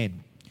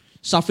can.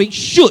 Suffering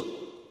should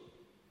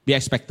be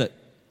expected,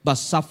 but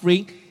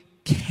suffering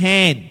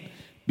can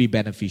be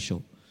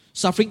beneficial.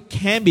 Suffering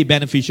can be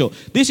beneficial.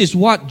 This is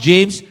what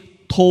James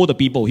told the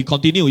people. He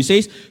continued. He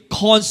says,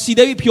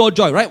 consider it pure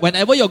joy, right?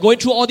 Whenever you're going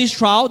through all these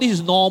trials, this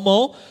is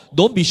normal.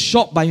 Don't be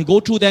shocked by you go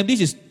through them. This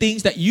is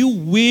things that you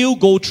will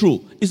go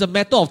through. It's a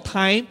matter of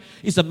time.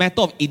 It's a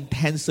matter of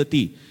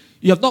intensity.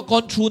 You have not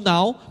gone through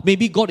now.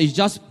 Maybe God is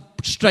just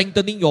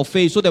strengthening your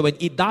faith so that when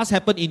it does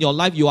happen in your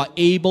life, you are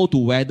able to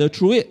weather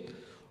through it.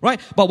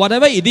 Right? But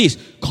whatever it is,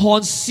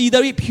 consider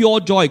it pure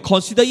joy.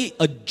 Consider it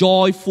a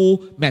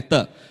joyful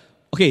matter.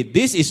 Okay,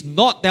 this is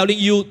not telling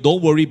you,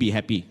 don't worry, be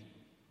happy.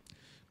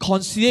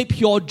 Consider it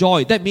pure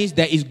joy. That means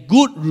there is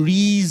good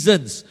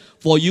reasons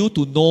for you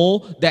to know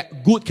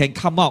that good can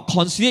come out.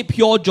 Consider it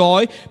pure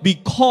joy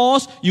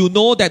because you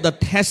know that the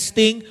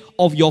testing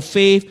of your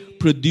faith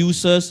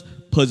produces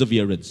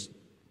perseverance.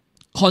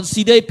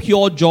 Consider it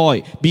pure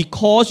joy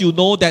because you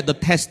know that the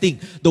testing,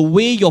 the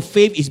way your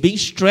faith is being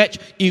stretched,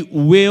 it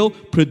will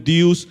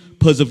produce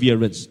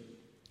perseverance.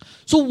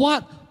 So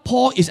what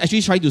Paul is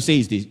actually trying to say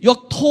is this.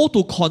 You're told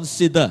to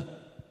consider.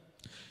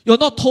 You're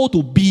not told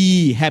to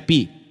be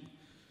happy.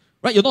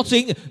 Right? You're not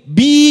saying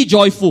be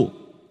joyful.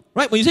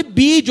 Right? When you say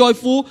be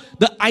joyful,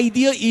 the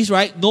idea is,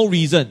 right, no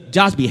reason.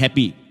 Just be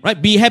happy. Right?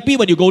 Be happy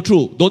when you go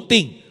through. Don't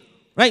think.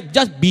 Right?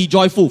 Just be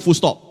joyful. Full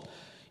stop.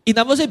 It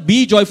never says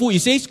be joyful. It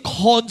says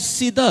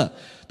consider.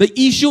 The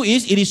issue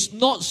is it is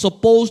not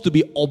supposed to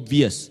be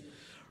obvious.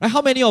 Right?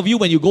 How many of you,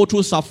 when you go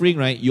through suffering,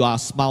 right, you are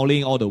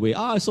smiling all the way?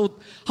 So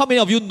how many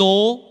of you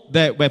know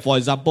that when, for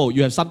example,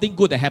 you have something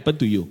good that happened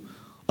to you?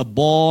 A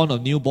born or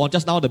newborn.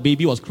 Just now the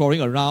baby was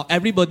crawling around.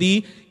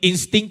 Everybody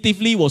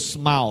instinctively will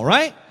smile,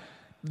 right?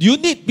 Do you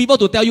need people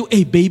to tell you,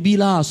 hey, baby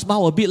lah,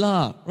 smile a bit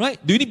lah, right?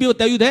 Do you need people to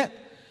tell you that?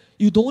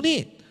 You don't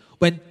need.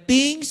 When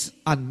things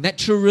are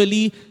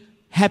naturally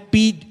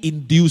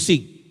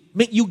happy-inducing,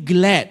 make you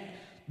glad,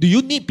 do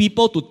you need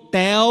people to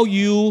tell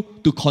you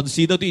to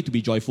consider it to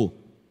be joyful?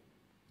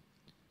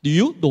 Do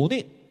you? Don't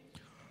need.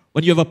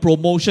 When you have a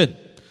promotion,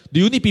 do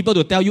you need people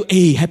to tell you,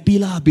 hey, happy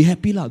lah, be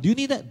happy lah? Do you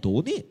need that?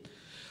 Don't need.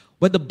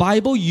 When the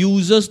Bible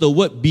uses the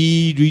word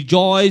be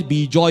rejoice,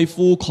 be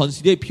joyful,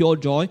 consider it pure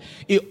joy,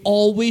 it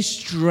always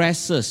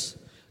stresses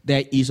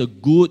there is a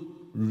good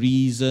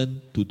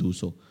reason to do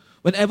so.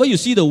 Whenever you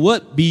see the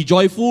word be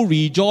joyful,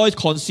 rejoice,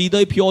 consider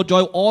it pure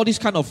joy, all these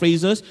kind of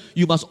phrases,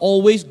 you must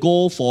always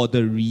go for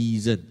the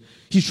reason.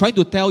 He's trying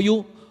to tell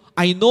you,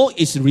 I know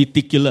it's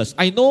ridiculous.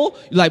 I know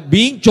like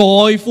being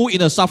joyful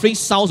in a suffering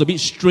sounds a bit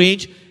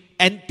strange,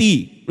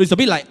 it's a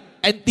bit like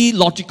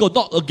anti-logical,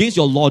 not against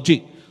your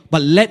logic.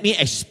 But let me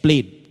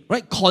explain,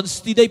 right?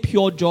 Consider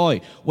pure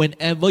joy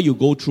whenever you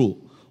go through.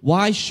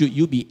 Why should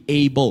you be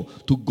able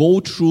to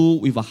go through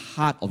with a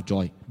heart of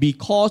joy?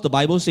 Because the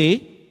Bible says,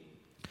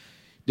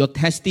 your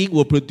testing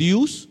will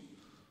produce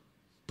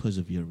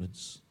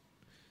perseverance.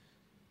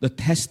 The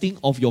testing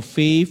of your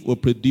faith will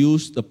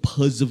produce the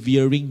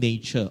persevering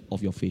nature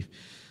of your faith.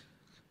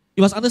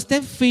 You must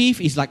understand faith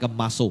is like a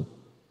muscle.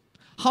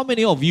 How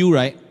many of you,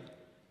 right?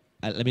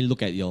 Let me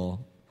look at your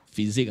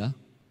physique.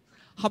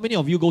 How many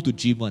of you go to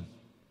gym one?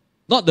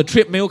 Not the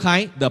treadmill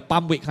kind, the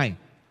pump weight kind.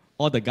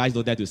 All the guys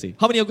don't dare to say.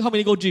 How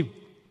many go gym?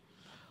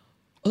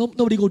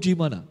 Nobody go gym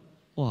one.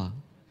 Wow.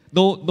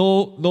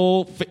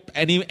 No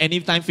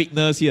anytime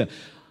fitness here.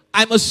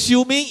 I'm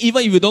assuming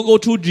even if you don't go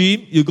through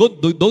gym, you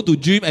don't to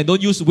gym and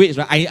don't use weights,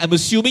 right? I'm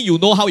assuming you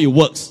know how it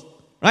works,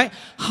 right?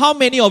 How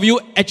many of you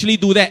actually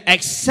do that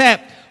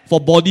except for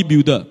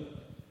bodybuilder?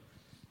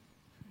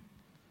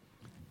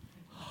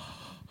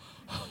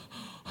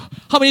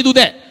 How many do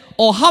that?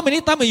 Or how many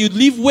times when you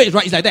lift weights,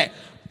 right, it's like that.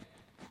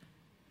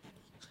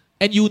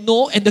 And you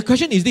know, and the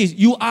question is this,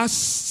 you are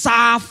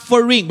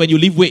suffering when you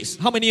lift weights.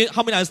 How many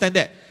understand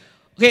that?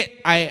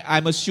 Okay,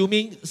 I'm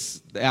assuming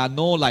there are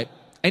no like,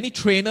 any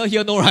trainer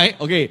here, no, right?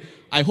 Okay,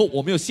 I hope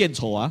我没有献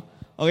丑啊.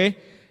 Okay,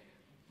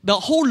 the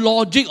whole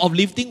logic of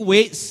lifting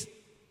weights,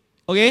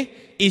 okay,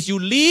 is you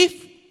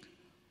lift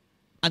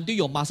until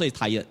your muscle is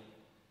tired.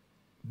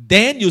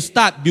 Then you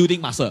start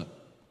building muscle.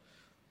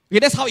 Okay,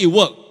 that's how it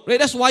works. Right?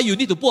 That's why you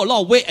need to put a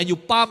lot of weight and you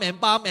pump and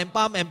pump and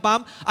pump and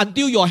pump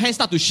until your hands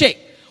start to shake.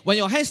 When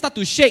your hands start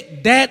to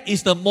shake, that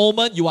is the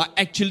moment you are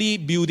actually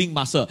building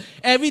muscle.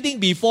 Everything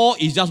before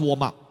is just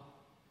warm up.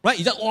 Right?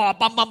 It's just pump,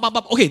 pump, pump,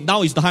 pump. Okay,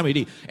 now is the time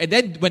already. And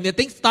then when the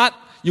thing start,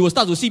 you will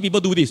start to see people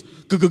do this.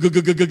 And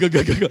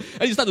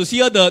you start to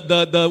hear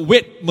the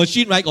weight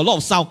machine, right? A lot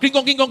of sound. King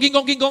gong, king gong, king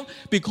gong, king gong.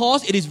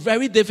 Because it is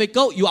very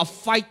difficult. You are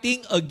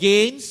fighting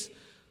against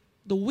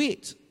the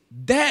weight.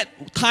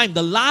 that time,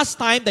 the last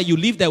time that you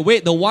lift that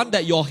weight, the one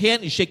that your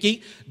hand is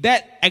shaking,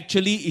 that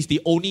actually is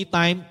the only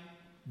time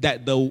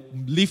that the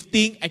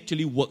lifting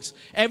actually works.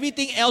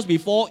 Everything else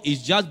before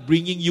is just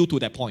bringing you to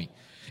that point.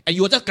 And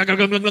you are just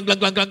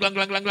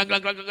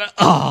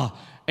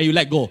and you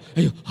let go.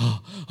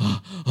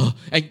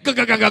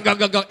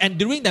 And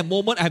during that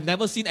moment, I have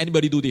never seen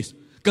anybody do this.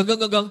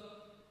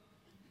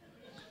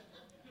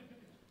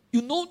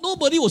 You know,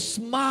 nobody will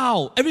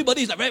smile.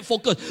 Everybody is like very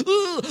focused.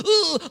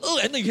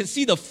 And then you can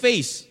see the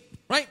face.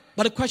 Right?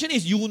 But the question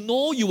is, you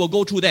know you will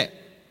go through that.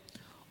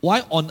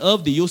 Why on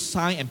earth do you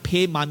sign and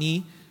pay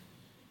money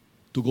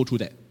to go through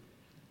that?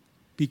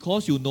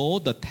 Because you know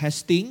the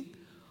testing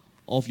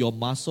of your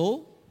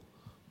muscle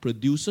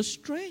produces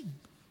strength.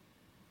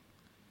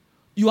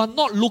 You are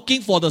not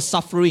looking for the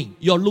suffering.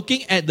 You are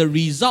looking at the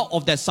result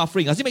of that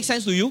suffering. Does it make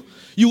sense to you?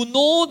 You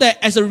know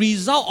that as a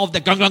result of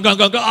that,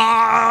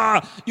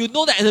 you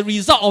know that as a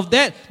result of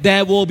that,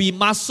 there will be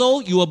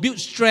muscle, you will build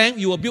strength,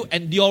 you will build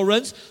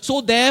endurance.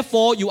 So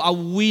therefore, you are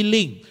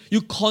willing.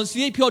 You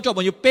consider pure joy.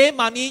 When you pay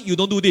money, you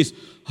don't do this.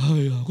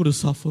 I'm going to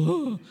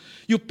suffer.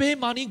 You pay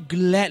money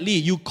gladly.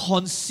 You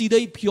consider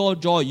it pure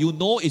joy. You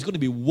know it's going to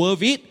be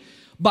worth it.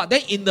 But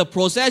then in the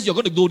process, you're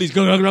going to do this.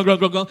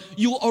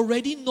 You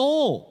already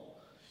know.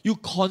 You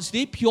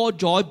consider pure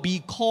joy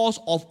because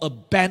of a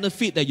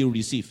benefit that you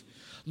receive,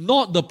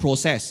 not the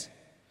process.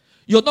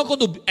 You're not going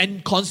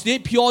to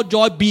consider pure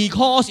joy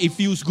because it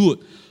feels good.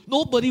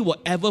 Nobody will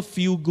ever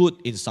feel good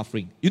in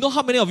suffering. You know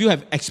how many of you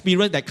have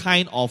experienced that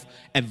kind of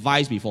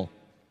advice before?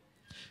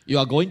 You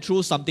are going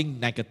through something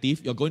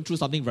negative. You're going through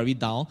something very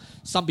down.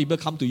 Some people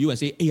come to you and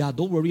say, "Hey,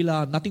 don't worry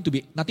lah, nothing to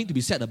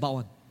be sad about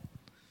one."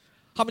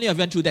 How many of you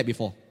went through that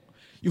before?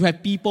 You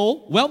have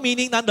people,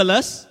 well-meaning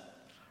nonetheless,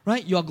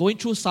 right? You are going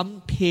through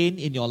some pain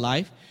in your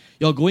life.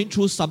 You're going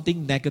through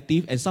something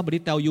negative and somebody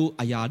tell you,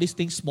 this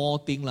thing small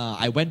thing lah.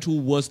 I went through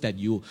worse than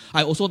you.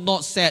 I also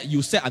not sad.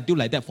 You said until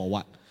like that for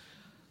what?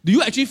 Do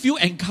you actually feel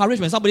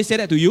encouraged when somebody said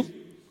that to you?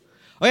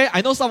 Okay,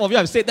 I know some of you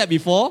have said that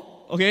before.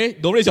 Okay,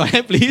 don't raise your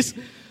hand please.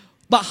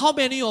 But how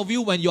many of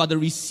you, when you are the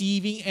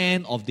receiving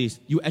end of this,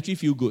 you actually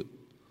feel good?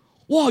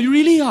 Wow, you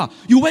really are?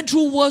 You went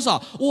through worse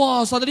ah?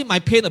 Wow, suddenly my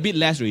pain a bit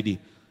less already.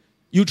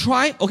 You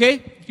try,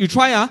 okay? You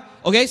try,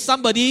 okay?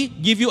 Somebody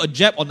give you a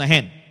jab on the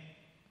hand,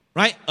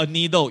 right? A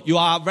needle.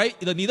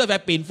 The needle very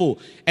painful.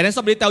 And then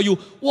somebody tell you,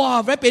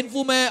 wow, very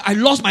painful, man. I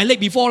lost my leg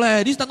before,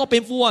 this is not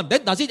painful one.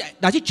 Then does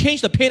it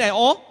change the pain at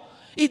all?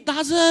 It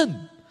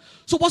doesn't.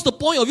 So what's the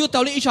point of you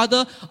telling each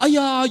other,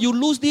 you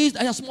lose this,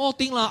 small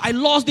thing lah. I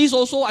lost this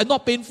also, I'm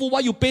not painful,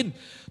 why you pain?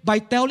 By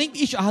telling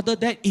each other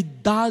that,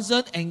 it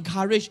doesn't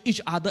encourage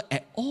each other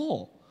at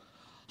all.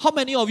 How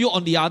many of you,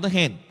 on the other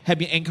hand, have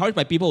been encouraged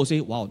by people who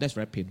say, wow, that's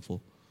very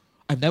painful.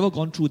 I've never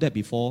gone through that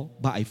before,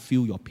 but I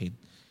feel your pain.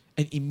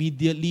 And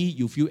immediately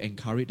you feel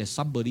encouraged that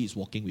somebody is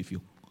walking with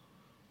you.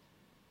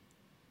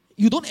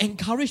 You don't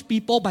encourage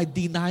people by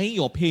denying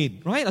your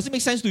pain, right? Does it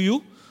make sense to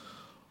you?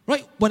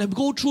 Right? When I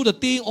go through the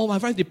thing, my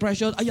friend's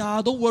depression,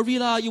 don't worry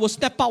lah, you will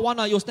step out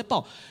you will step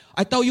out.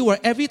 I tell you,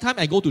 every time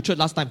I go to church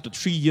last time, to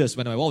 3 years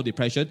when I was with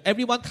depression,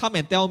 everyone come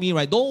and tell me,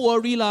 right, don't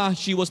worry lah,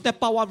 she will step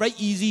out very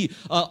easy.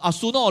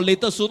 Sooner or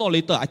later.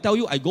 I tell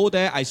you, I go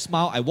there, I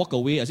smile, I walk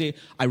away, I say,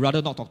 I'd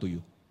rather not talk to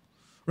you.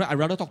 Right? I'd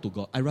rather talk to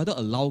God. I'd rather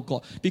allow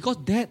God. Because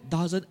that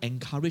doesn't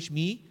encourage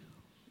me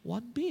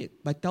one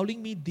bit. By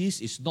telling me this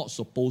is not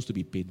supposed to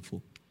be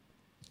painful.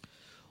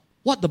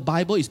 What the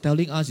Bible is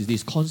telling us is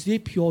this: consider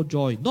pure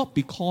joy, not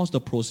because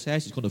the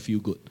process is going to feel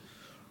good.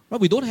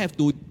 Right? We don't have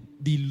to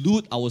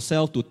delude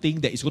ourselves to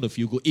think that it's going to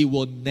feel good. It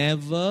will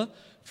never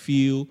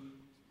feel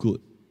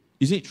good.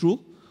 Is it true?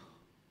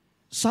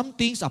 Some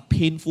things are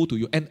painful to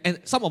you.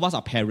 And some of us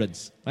are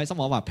parents. Right? Some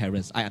of us are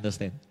parents. I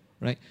understand.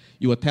 Right?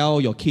 You will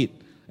tell your kid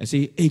and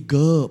say, hey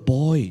girl,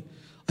 boy,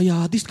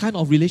 this kind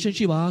of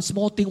relationship,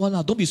 small thing one,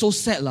 don't be so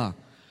sad lah.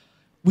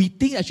 We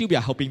think actually we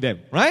are helping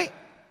them. Right?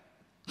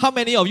 How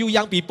many of you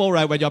young people,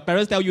 right, when your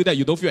parents tell you that,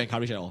 you don't feel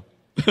encouraged at all?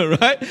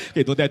 Right?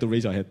 Okay, don't dare to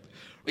raise your hand.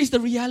 It's the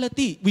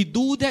reality. We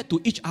do that to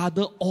each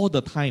other all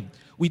the time.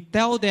 We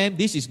tell them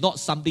this is not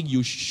something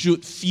you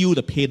should feel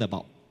the pain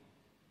about.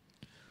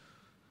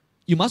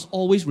 You must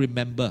always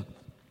remember,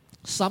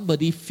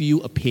 somebody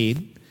feel a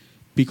pain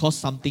because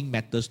something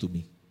matters to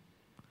me.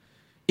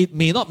 It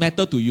may not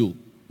matter to you,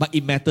 but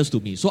it matters to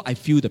me. So I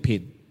feel the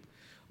pain.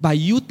 By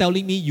you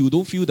telling me you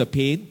don't feel the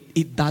pain,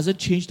 it doesn't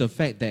change the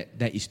fact that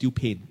there is still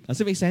pain.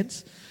 Does it make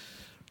sense?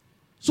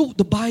 So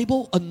the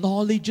Bible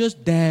acknowledges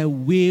there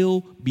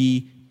will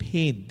be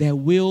pain. There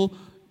will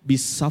be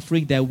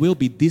suffering. There will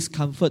be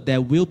discomfort. There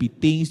will be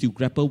things you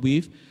grapple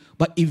with.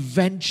 But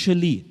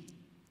eventually,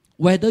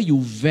 whether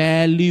you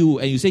value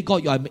and you say,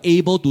 God, I'm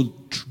able to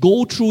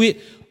go through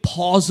it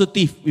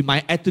positive with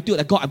my attitude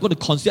that God, I'm going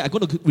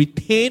to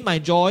retain my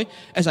joy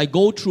as I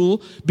go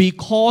through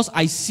because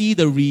I see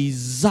the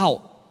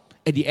result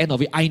at the end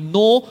of it. I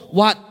know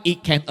what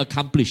it can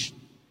accomplish.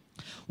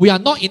 We are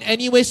not in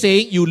any way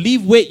saying you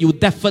lift weight, you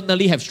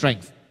definitely have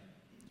strength.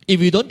 If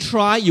you don't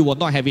try, you will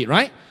not have it,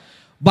 right?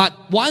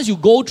 But once you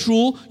go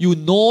through, you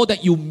know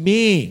that you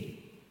may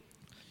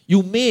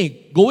You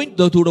may, going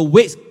to the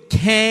weights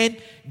can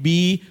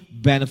be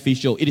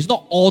beneficial. It is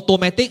not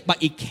automatic,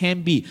 but it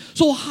can be.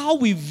 So how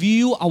we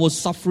view our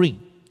suffering,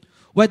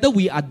 whether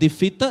we are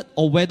defeated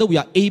or whether we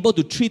are able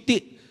to treat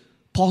it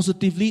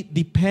positively,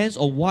 depends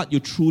on what you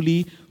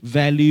truly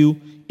value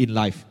in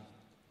life.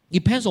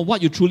 Depends on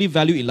what you truly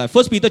value in life.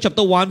 1 Peter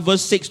chapter 1,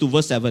 verse 6 to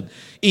verse 7.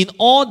 In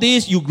all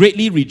this you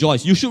greatly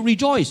rejoice. You should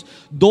rejoice.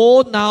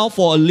 Though now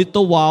for a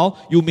little while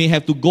you may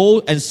have to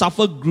go and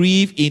suffer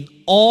grief in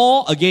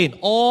all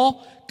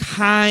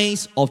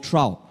kinds of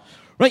trial.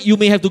 Right? You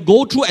may have to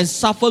go through and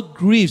suffer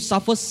grief,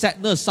 suffer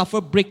sadness, suffer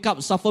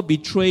breakup, suffer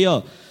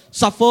betrayal,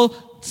 suffer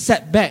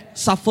setback,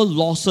 suffer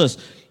losses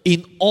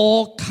in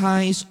all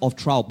kinds of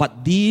trial.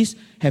 But these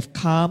have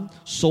come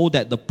so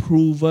that the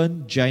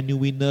proven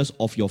genuineness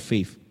of your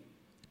faith,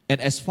 and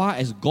as far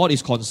as God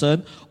is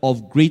concerned,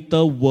 of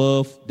greater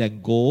worth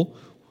than gold,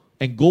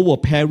 and gold will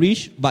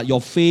perish, but your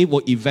faith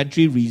will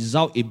eventually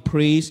result in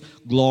praise,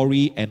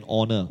 glory, and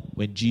honor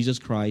when Jesus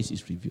Christ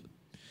is revealed.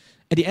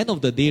 At the end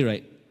of the day,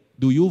 right,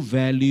 do you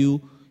value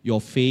your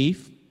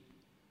faith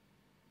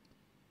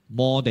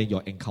more than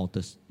your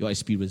encounters, your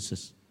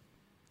experiences?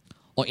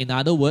 Or in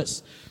other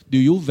words, do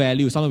you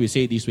value, someone will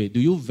say it this way, do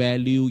you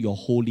value your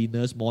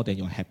holiness more than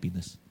your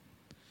happiness?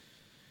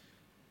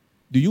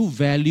 Do you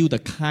value the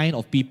kind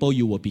of people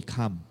you will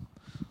become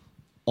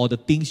or the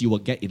things you will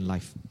get in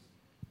life?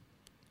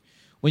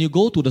 When you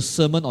go to the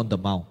Sermon on the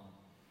Mount,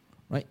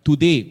 right,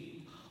 today,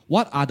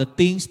 what are the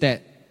things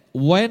that,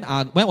 when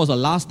was the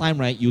last time,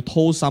 right, you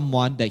told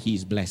someone that he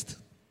is blessed?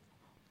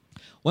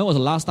 When was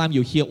the last time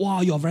you hear, wow,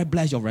 you're very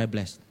blessed, you're very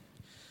blessed?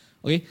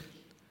 Okay?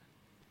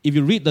 If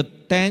you read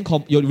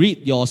you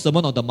read your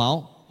Sermon on the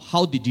Mount,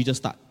 how did Jesus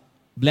start?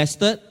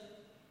 Blessed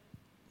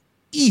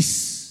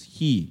is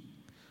he.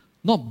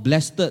 Not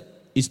blessed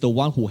is the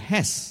one who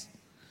has,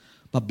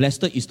 but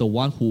blessed is the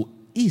one who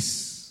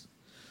is.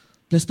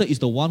 Blessed is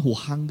the one who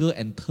hunger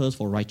and thirst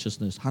for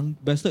righteousness.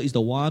 Blessed is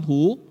the one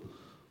who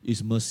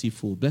is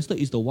merciful. Blessed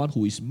is the one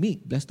who is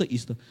meek. Blessed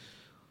is the...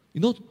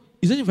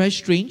 isn't it very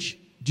strange?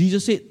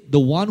 Jesus said the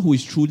one who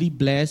is truly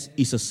blessed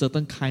is a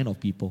certain kind of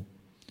people.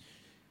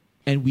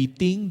 And we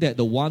think that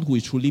the one who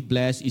is truly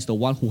blessed is the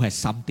one who has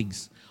some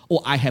things.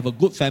 Oh, I have a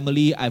good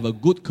family, I have a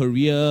good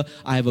career,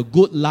 I have a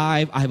good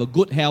life, I have a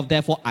good health,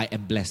 therefore I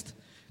am blessed.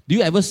 Do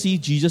you ever see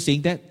Jesus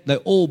saying that?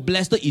 Like, oh,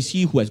 blessed is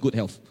he who has good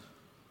health.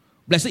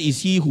 Blessed is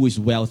he who is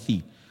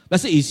wealthy.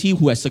 Blessed is he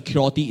who has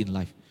security in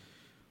life.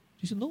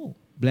 He said, no.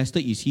 Blessed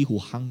is he who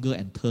hunger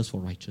and thirst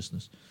for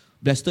righteousness.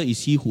 Blessed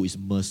is he who is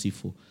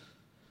merciful.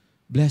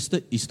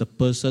 Blessed is the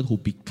person who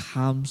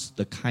becomes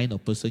the kind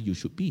of person you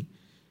should be.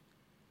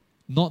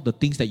 Not the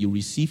things that you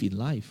receive in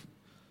life.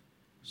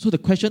 So the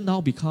question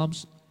now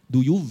becomes,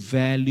 do you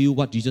value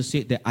what Jesus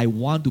said, that I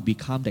want to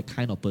become that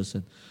kind of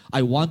person?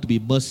 I want to be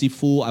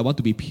merciful. I want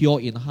to be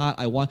pure in heart.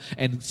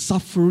 And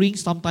suffering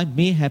sometimes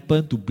may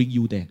happen to bring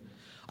you there.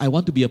 I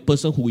want to be a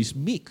person who is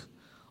meek.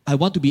 I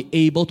want to be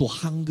able to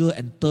hunger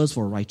and thirst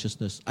for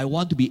righteousness. I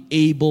want to be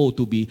able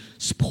to be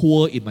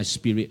poor in my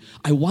spirit.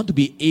 I want to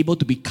be able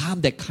to become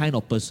that kind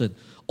of person.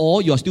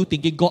 Or you're still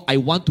thinking, God, I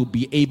want to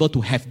be able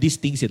to have these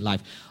things in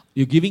life.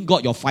 You're giving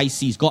God your 5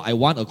 C's. God, I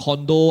want a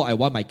condo, I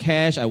want my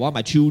cash, I want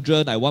my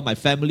children, I want my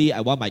family,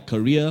 I want my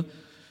career.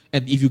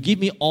 And if you give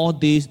me all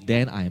this,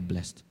 then I am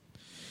blessed.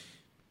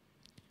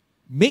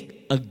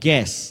 Make a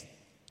guess.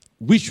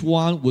 Which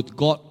one would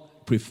God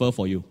prefer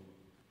for you?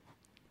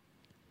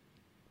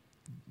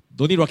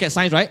 Don't need rocket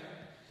science, right?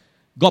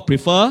 God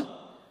prefer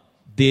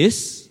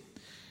this.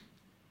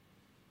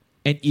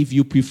 And if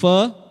you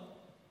prefer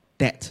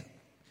that,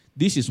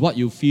 this is what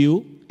you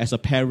feel as a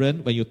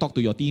parent when you talk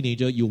to your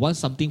teenager. You want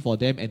something for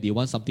them and they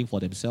want something for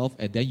themselves,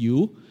 and then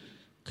you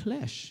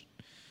clash.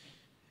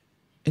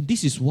 And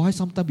this is why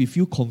sometimes we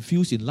feel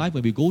confused in life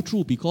when we go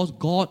through, because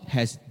God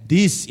has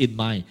this in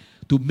mind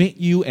to make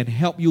you and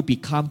help you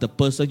become the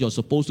person you're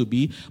supposed to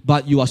be,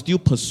 but you are still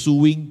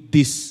pursuing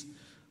this.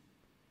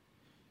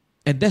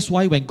 And that's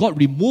why when God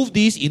removed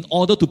this in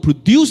order to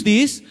produce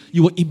this,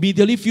 you will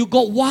immediately feel,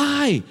 God,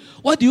 why?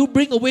 Why do you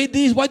bring away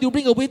this? Why do you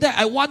bring away that?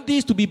 I want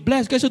this to be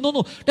blessed. God said,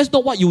 no, that's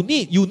not what you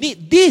need. You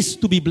need this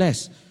to be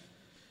blessed.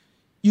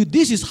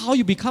 This is how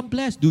you become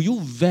blessed. Do you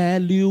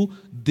value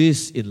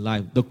this in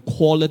life? The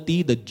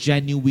quality, the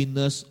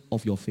genuineness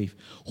of your faith.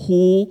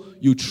 Who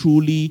you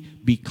truly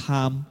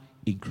become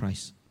in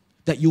Christ.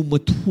 That you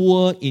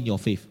mature in your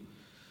faith.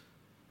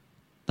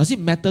 Does it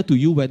matter to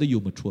you whether you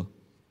mature?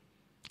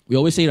 We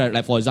always say, right,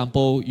 like for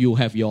example, you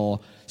have your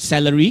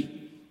salary,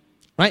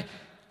 right?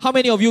 How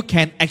many of you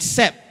can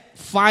accept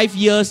 5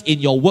 years in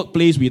your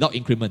workplace without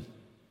increment?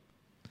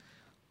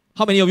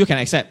 How many of you can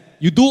accept?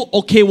 You do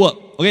okay work,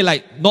 okay,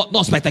 like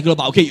not spectacular,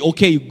 but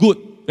okay, good,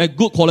 like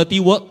good quality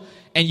work,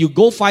 and you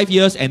go 5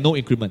 years and no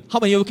increment. How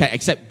many of you can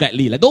accept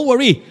gladly? Like, don't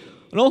worry, you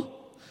know?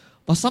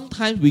 But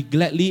sometimes we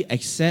gladly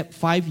accept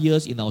 5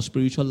 years in our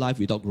spiritual life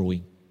without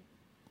growing.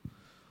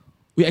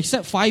 We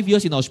accept 5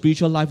 years in our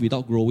spiritual life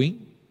without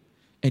growing,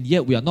 and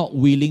yet we are not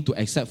willing to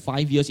accept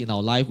 5 years in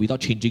our life without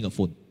changing a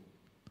phone.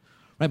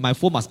 Right? My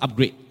phone must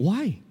upgrade.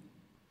 Why?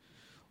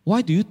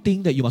 Why do you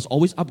think that you must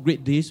always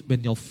upgrade this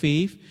when your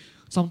faith,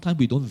 sometimes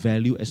we don't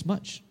value as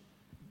much?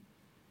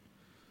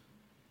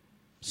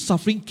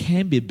 Suffering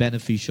can be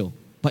beneficial,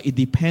 but it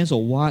depends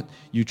on what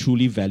you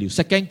truly value.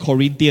 2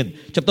 Corinthians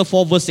chapter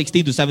 4, verse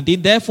 16 to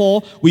 17.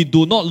 Therefore, we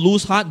do not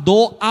lose heart,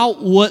 though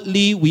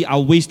outwardly we are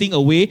wasting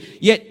away,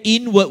 yet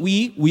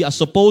inwardly we are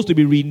supposed to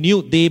be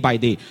renewed day by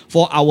day.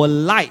 For our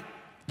light,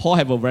 Paul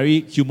have a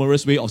very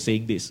humorous way of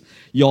saying this.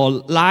 Your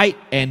light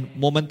and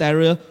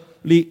momentarily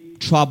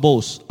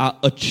troubles are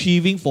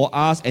achieving for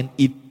us an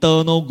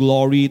eternal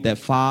glory that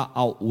far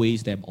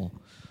outweighs them all.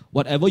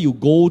 Whatever you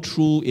go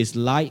through is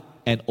light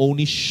and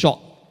only short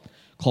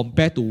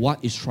compared to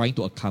what is trying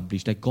to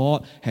accomplish. That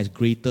God has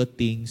greater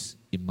things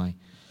in mind.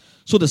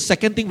 So the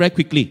second thing, very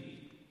quickly,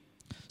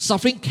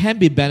 suffering can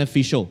be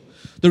beneficial.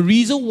 The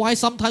reason why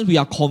sometimes we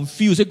are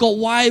confused, say, God,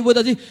 why? What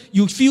does it?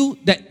 You feel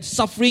that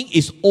suffering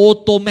is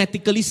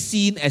automatically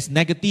seen as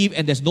negative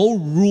and there's no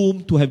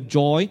room to have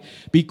joy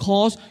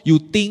because you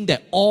think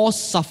that all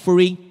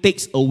suffering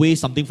takes away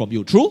something from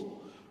you. True?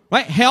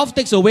 Right? Health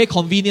takes away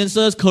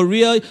conveniences,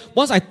 career.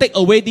 Once I take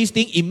away these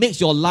things, it makes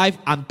your life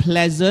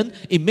unpleasant.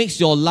 It makes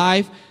your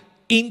life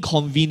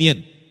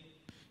inconvenient.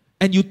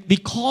 And you,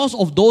 because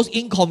of those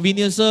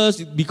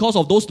inconveniences, because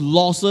of those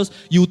losses,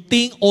 you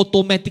think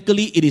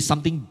automatically it is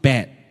something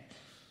bad.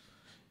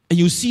 And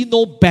you see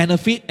no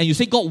benefit, and you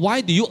say, God,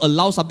 why do you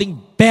allow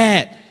something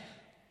bad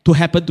to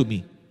happen to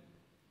me?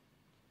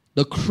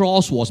 The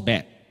cross was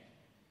bad.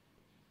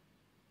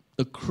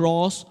 The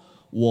cross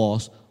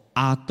was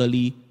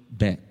utterly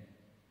bad.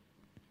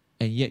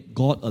 And yet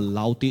God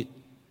allowed it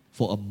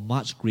for a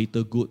much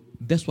greater good.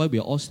 That's why we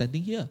are all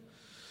standing here.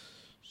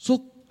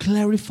 So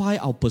clarify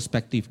our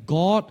perspective.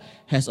 God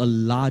has a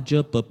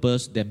larger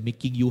purpose than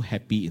making you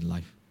happy in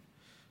life.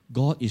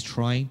 God is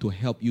trying to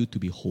help you to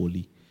be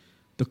holy.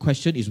 The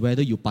question is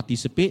whether you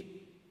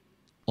participate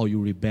or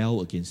you rebel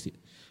against it.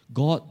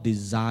 God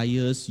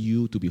desires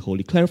you to be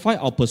holy. Clarify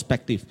our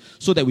perspective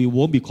so that we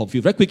won't be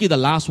confused. Very quickly, the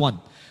last one.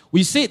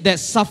 We said that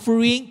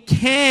suffering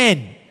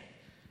can,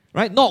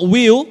 right? Not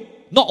will,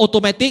 not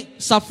automatic.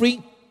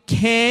 Suffering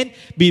can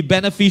be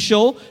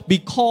beneficial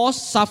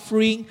because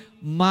suffering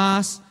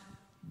must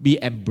be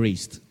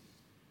embraced.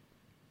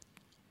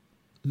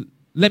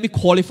 Let me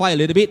qualify a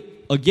little bit.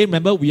 Again,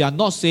 remember, we are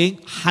not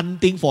saying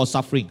hunting for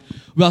suffering.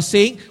 We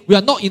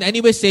are not in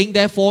any way saying,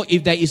 therefore,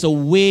 if there is a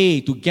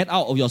way to get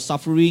out of your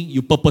suffering,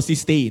 you purposely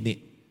stay in it.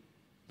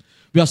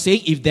 We are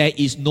saying if there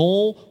is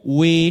no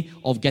way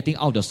of getting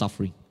out of the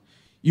suffering,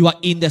 you are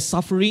in the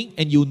suffering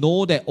and you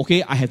know that,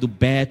 okay, I have to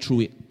bear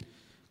through it.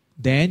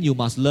 Then you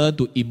must learn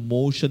to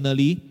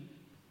emotionally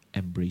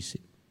embrace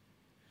it.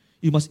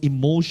 You must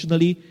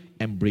emotionally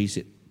embrace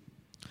it.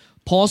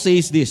 Paul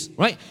says this,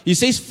 right? He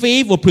says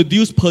faith will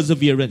produce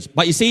perseverance.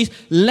 But he says,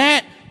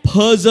 let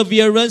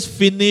perseverance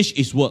finish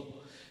its work.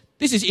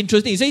 This is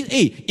interesting. He says,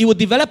 hey, it will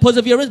develop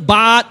perseverance,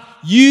 but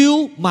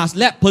you must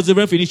let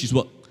perseverance finish its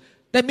work.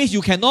 That means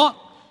you cannot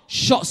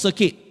short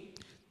circuit.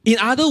 In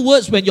other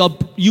words, when you're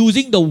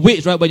using the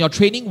weights, right? When you're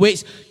training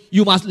weights,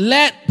 you must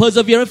let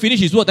perseverance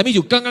finish its work. That means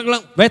you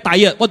very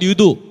tired. What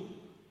do?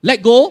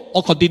 Let go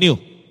or continue?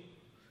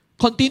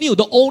 Continue.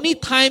 The only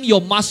time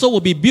your muscle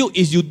will be built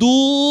is you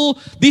do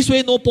this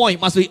way, no point.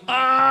 Must be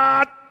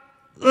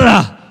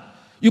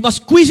you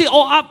must squeeze it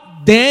all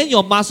up, then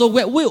your muscle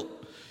will.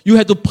 You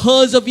have to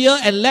persevere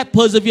and let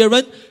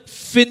perseverance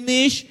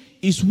finish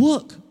its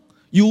work.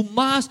 You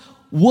must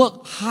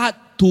work hard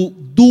to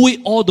do it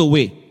all the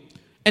way.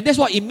 And that's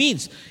what it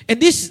means. And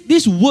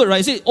this word,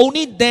 right, it says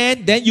only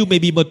then you may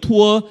be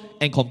mature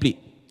and complete.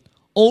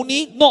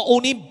 Not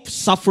only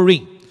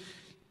suffering.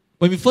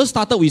 When we first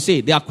started, we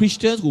said there are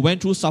Christians who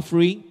went through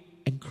suffering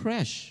and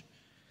crashed.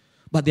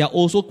 But there are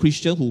also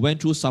Christians who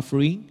went through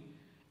suffering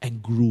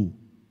and grew.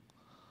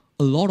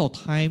 A lot of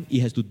time it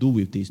has to do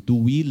with this. Do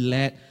we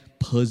let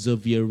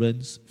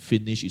perseverance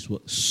finish its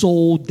work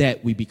so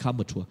that we become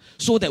mature?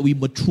 So that we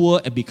mature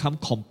and become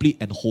complete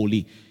and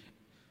holy.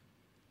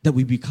 That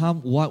we become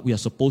what we are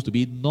supposed to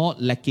be,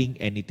 not lacking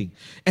anything.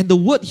 And the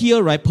word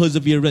here, right,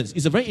 perseverance,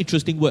 is a very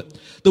interesting word.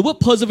 The word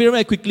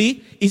perseverance,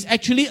 quickly, is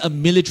actually a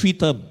military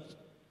term.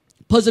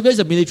 Perseverance is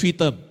a military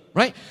term,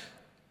 right?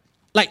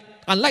 Like,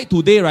 unlike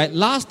today, right?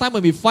 Last time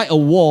when we fight a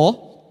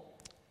war,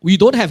 we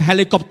don't have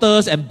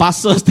helicopters and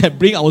buses that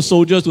bring our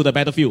soldiers to the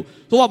battlefield.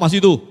 So what must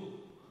you do?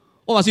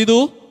 What must you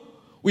do?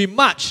 We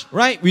march,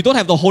 right? We don't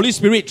have the Holy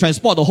Spirit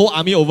transport the whole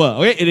army over.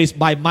 Okay? It is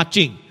by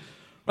marching.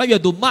 Right? You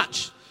have to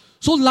march.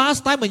 So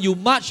last time when you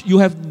march, you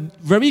have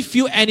very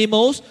few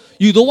animals.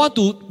 You don't want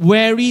to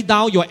weary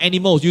down your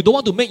animals. You don't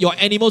want to make your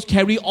animals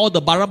carry all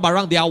the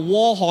barang-barang. They are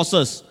war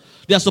horses.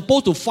 They are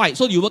supposed to fight.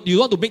 So you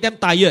want to make them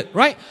tired,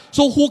 right?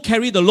 So who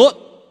carry the load?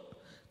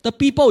 The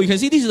people. You can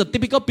see this is a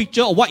typical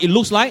picture of what it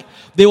looks like.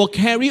 They will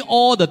carry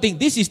all the things.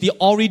 This is the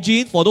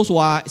origin, for those who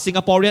are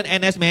Singaporean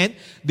NS men,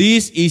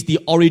 this is the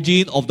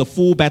origin of the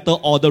full battle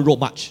order road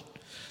march.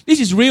 This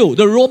is real.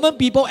 The Roman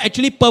people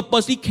actually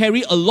purposely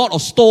carry a lot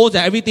of stones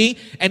and everything,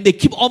 and they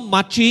keep on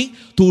marching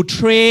to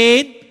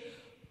train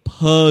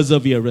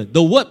perseverance.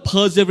 The word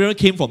perseverance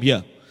came from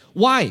here.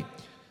 Why?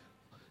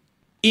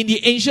 In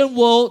the ancient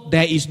world,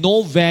 there is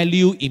no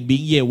value in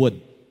being 叶问.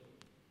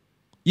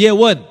 叶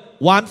问,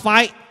 one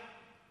fight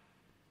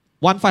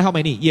how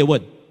many? 叶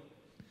问.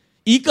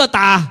 一个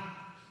打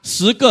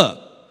10个.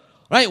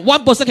 Right?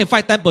 One person can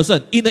fight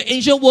 10%. In the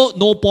ancient world,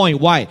 no point.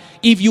 Why?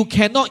 If you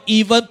cannot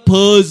even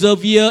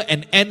persevere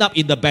and end up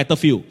in the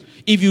battlefield,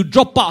 if you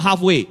drop out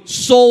halfway,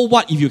 so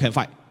what if you can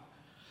fight?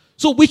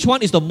 So which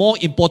one is the more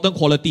important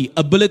quality?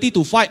 Ability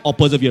to fight or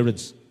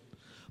perseverance?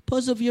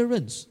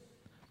 Perseverance.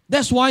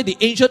 That's why the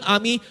ancient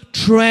army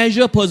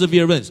treasure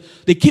perseverance.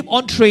 They keep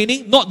on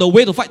training, not the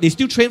way to fight. They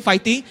still train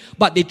fighting,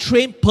 but they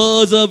train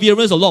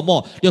perseverance a lot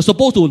more. You're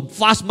supposed to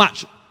fast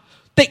march.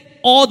 Take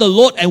all the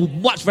load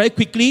and march very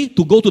quickly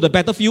to go to the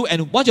battlefield.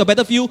 And once you're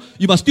battlefield,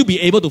 you must still be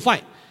able to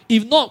fight.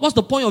 If not, what's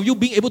the point of you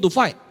being able to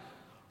fight?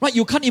 Right?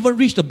 You can't even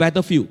reach the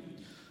battlefield.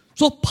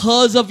 So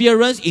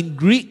perseverance in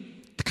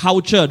Greek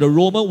culture, the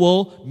Roman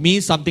world,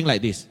 means something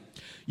like this.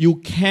 You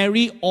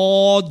carry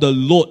all the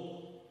load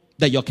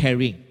that you're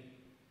carrying.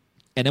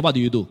 And then what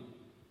do?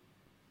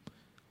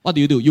 What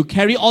do? You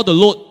carry all the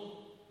load.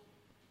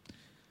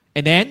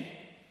 And then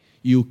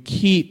you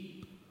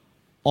keep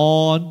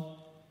on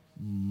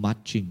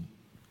marching.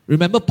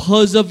 Remember,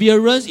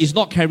 perseverance is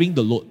not carrying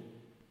the load.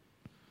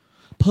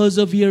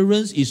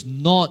 Perseverance is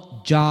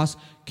not just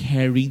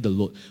carrying the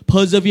load.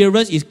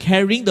 Perseverance is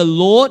carrying the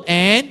load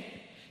and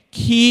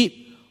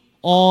keep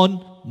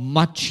on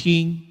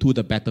marching to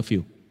the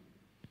battlefield.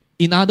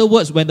 In other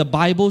words, when the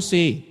Bible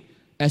says,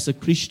 as a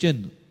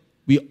Christian,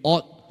 we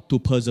ought to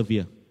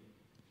persevere,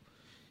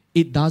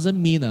 it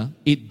doesn't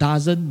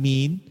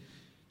mean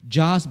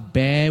just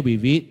bear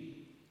with it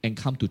and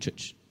come to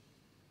church.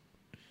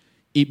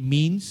 It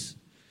means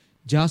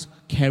just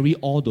carry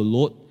all the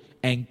load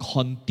and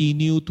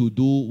continue to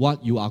do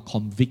what you are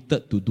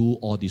convicted to do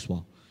all this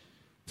while.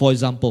 For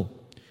example,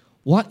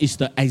 what is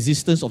the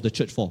existence of the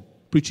church for?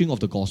 Preaching of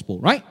the gospel,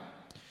 right?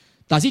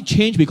 Does it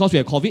change because we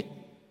have COVID?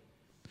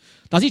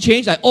 Does it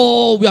change? Like,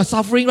 oh, we are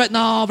suffering right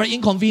now, very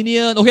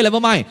inconvenient. Okay, never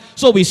mind.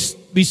 So we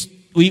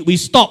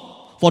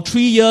stop for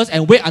 3 years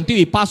and wait until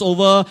it pass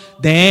over.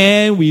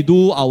 Then we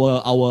do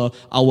our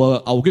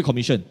Great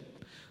Commission.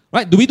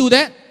 Right? Do we do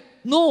that?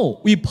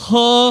 No. We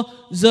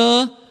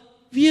persevere.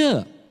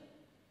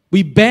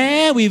 We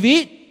bear with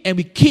it and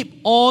we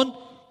keep on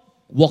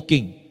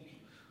walking.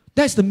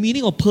 That's the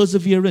meaning of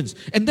perseverance.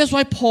 And that's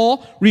why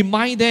Paul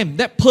reminds them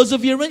that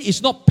perseverance is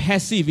not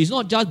passive. It's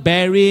not just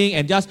bearing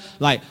and just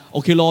like,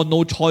 okay, Lord,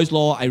 no choice,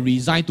 Lord. I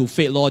resign to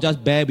fate, Lord.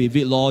 Just bear with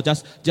it, Lord.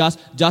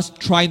 Just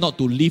try not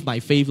to leave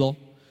my faith, Lord.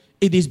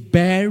 It is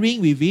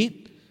bearing with it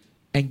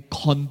and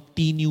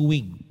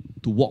continuing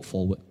to walk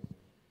forward.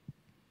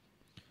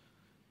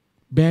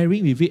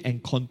 Bearing with it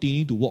and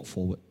continuing to walk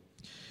forward.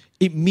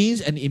 It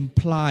means and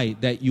implies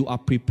that you are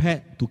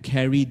prepared to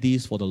carry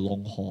this for the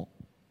long haul.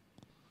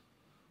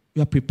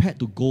 You are prepared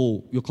to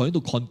go. You're going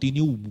to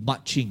continue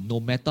marching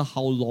no matter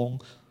how long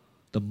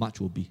the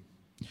march will be.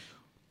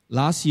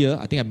 Last year,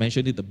 I think I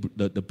mentioned it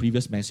the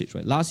previous message,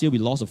 right? Last year, we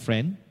lost a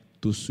friend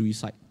to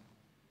suicide.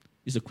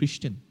 He's a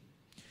Christian.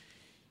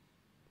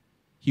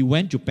 He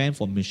went to Japan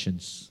for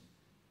missions.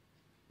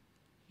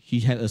 He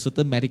had a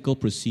certain medical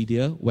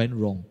procedure, went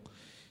wrong.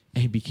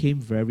 And he became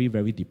very,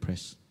 very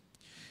depressed.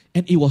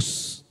 And it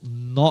was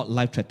not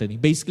life-threatening.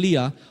 Basically,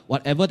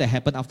 whatever that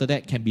happened after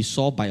that can be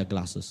solved by your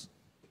glasses.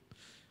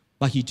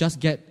 But he just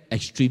get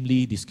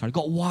extremely discouraged.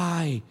 God,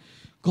 why?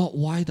 God,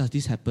 why does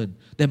this happen?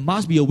 There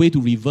must be a way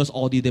to reverse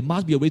all this. There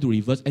must be a way to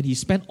reverse. And he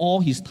spent all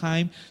his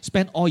time,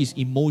 spent all his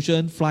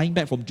emotion, flying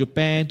back from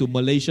Japan to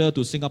Malaysia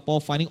to Singapore,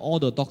 finding all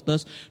the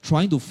doctors,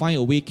 trying to find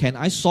a way. Can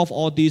I solve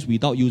all this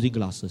without using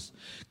glasses?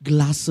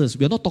 Glasses.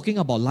 We are not talking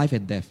about life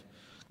and death.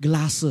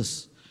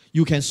 Glasses.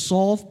 You can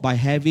solve by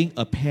having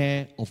a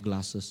pair of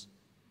glasses.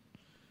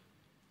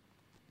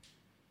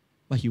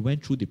 But he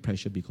went through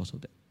depression because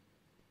of that.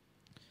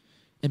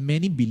 And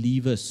many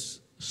believers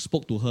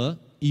spoke to her,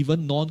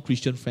 even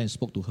non-Christian friends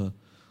spoke to her.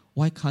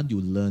 Why can't you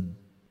learn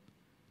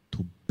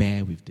to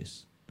bear with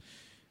this?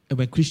 And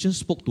when Christians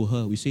spoke to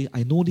her, we say,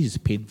 I know this is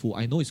painful,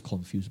 I know it's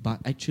confused,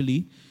 but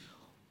actually,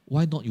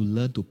 why not you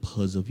learn to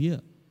persevere?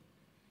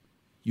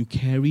 You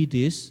carry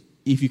this.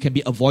 If you can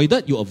be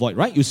avoided, you avoid,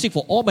 right? You seek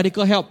for all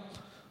medical help,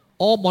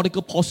 all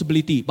medical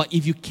possibility. But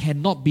if you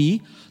cannot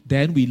be,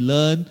 then we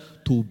learn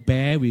to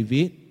bear with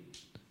it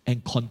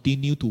and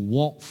continue to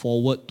walk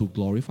forward to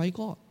glorify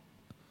God.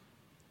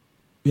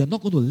 We are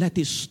not going to let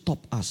it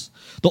stop us.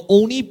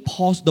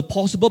 The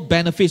possible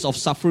benefits of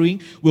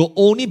suffering will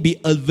only be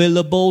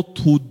available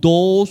to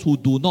those who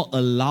do not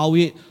allow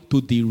it to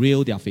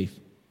derail their faith.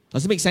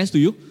 Does it make sense to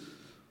you?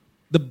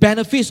 The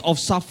benefits of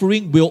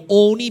suffering will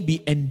only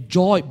be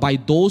enjoyed by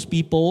those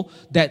people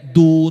that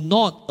do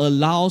not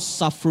allow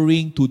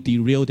suffering to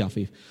derail their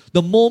faith.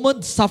 The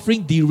moment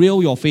suffering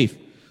derail your faith,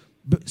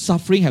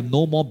 suffering have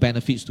no more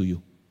benefits to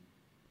you.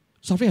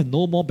 Suffering have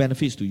no more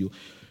benefits to you.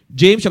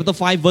 James chapter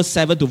 5 verse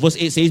 7 to verse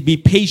 8 says, be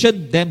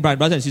patient then,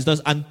 brothers and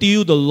sisters,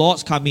 until the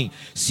Lord's coming.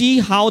 See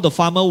how the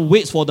farmer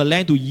waits for the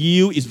land to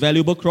yield its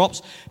valuable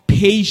crops,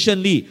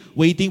 patiently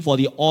waiting for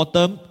the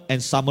autumn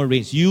and summer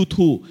rains. You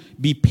too,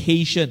 be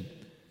patient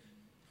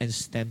and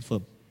stand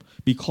firm,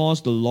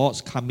 because the Lord's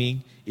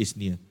coming is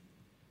near.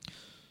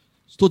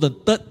 So the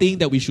third thing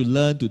that we should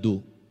learn to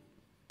do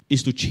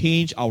is to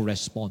change our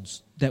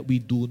response, that we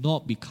do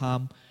not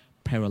become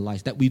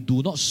paralyzed, that we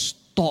do not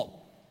stop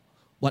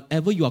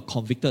whatever you are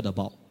convicted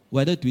about,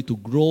 whether it be to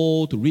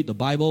grow, to read the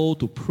Bible,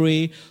 to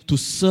pray, to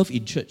serve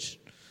in church.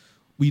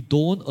 We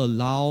don't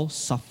allow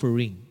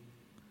suffering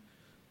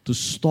to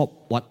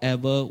stop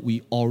whatever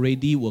we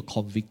already were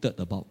convicted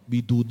about.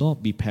 We do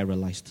not be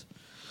paralyzed.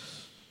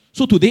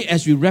 So today,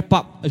 as we wrap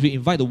up, as we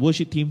invite the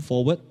worship team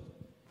forward,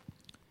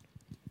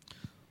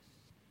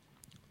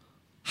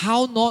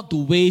 how not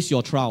to waste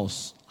your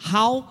trials,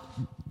 how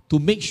to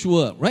make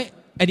sure, right?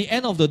 At the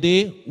end of the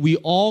day, we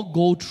all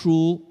go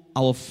through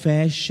our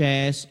fair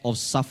shares of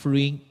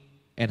suffering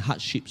and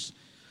hardships.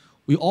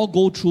 We all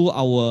go through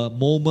our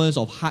moments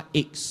of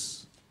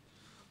heartaches,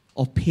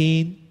 of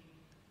pain,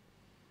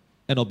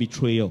 and of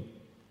betrayal.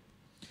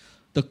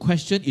 The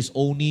question is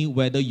only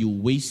whether you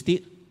waste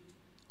it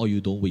or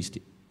you don't waste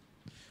it.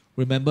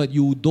 Remember,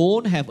 you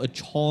don't have a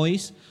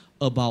choice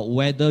about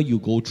whether you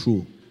go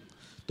through.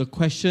 The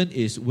question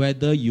is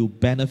whether you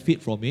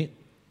benefit from it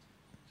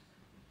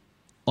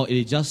or it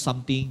is just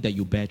something that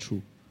you bear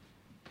through.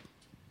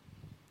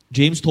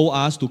 James told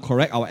us to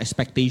correct our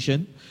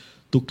expectation,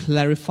 to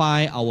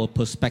clarify our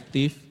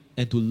perspective,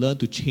 and to learn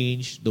to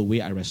change the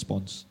way I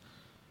respond.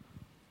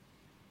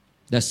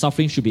 That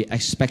suffering should be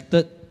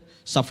expected,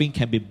 suffering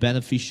can be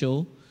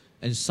beneficial,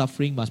 and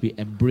suffering must be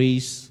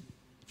embraced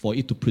for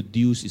it to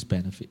produce its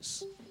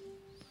benefits.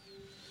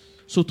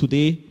 So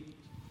today,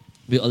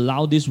 we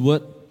allow this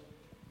word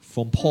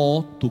from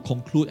Paul to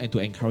conclude and to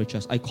encourage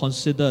us. I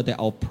consider that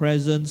our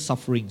present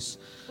sufferings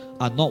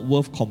are not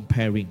worth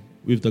comparing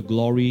with the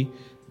glory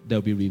that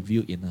will be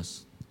revealed in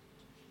us.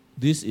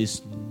 This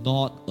is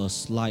not a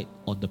slight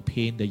on the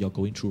pain that you're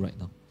going through right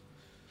now.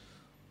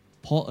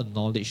 Paul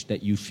acknowledged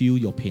that you feel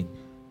your pain.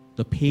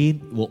 The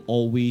pain will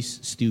always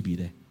still be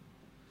there.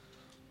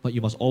 But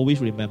you must always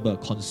remember,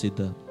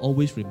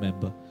 always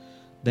remember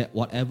that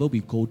whatever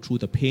we go through,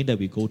 the pain that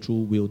we go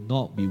through will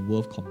not be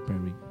worth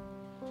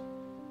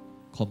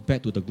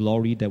compared to the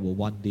glory that will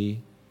one day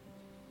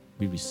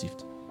be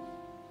received.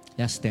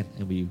 Let's stand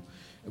and we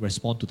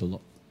respond to the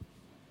Lord.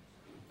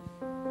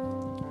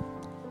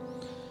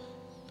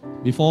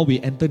 Before we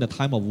enter the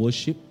time of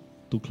worship,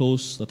 to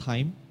close the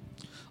time,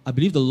 I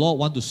believe the Lord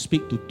wants to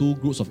speak to two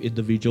groups of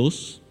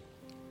individuals.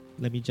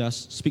 Let me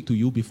just speak to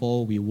you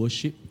before we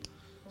worship.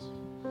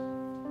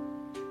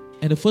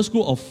 And the first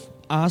group of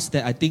us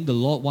that I think the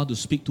Lord wants to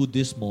speak to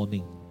this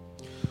morning,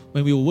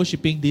 when we were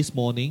worshiping this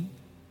morning,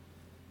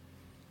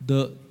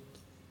 the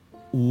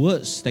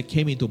words that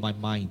came into my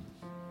mind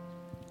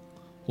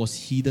was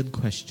hidden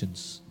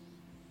questions.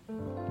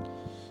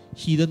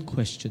 Hidden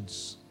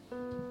questions.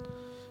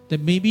 That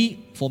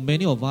maybe for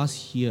many of us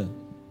here,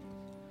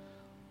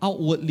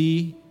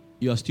 outwardly,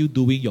 you are still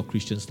doing your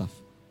Christian stuff.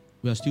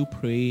 We are still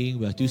praying,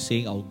 we are still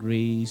saying our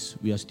grace,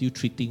 we are still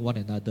treating one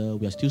another,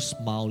 we are still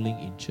smiling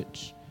in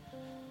church.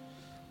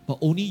 But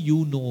only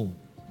you know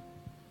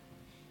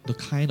the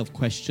kind of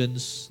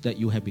questions that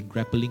you have been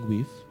grappling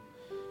with.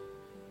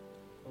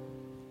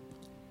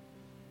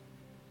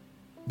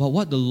 But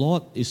what the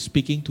Lord is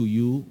speaking to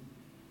you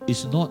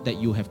is not that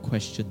you have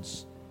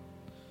questions,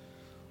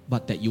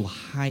 but that you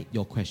hide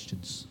your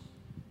questions.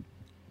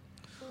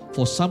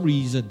 For some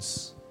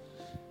reasons,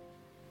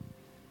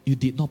 you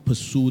did not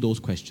pursue those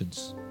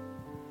questions.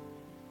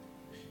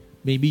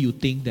 Maybe you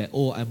think that,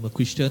 oh, I'm a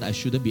Christian, I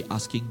shouldn't be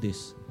asking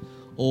this.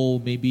 Oh,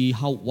 maybe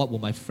what will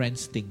my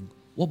friends think?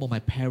 What will my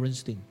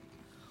parents think?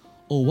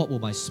 Oh, what will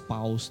my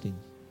spouse think?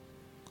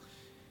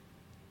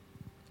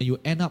 And you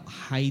end up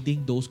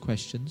hiding those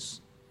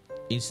questions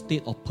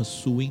instead of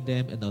pursuing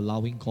them and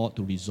allowing God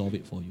to resolve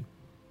it for you.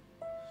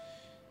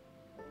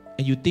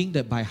 And you think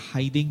that by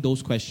hiding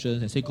those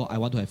questions and say, God, I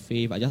want to have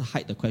faith, I just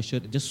hide the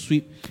question and just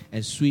sweep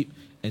and sweep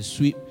and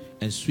sweep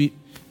and sweep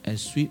and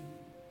sweep.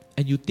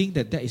 And you think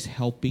that that is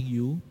helping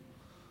you,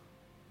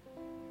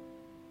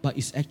 but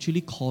it's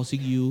actually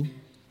causing you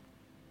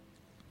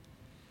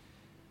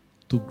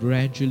to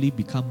gradually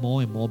become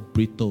more and more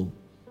brittle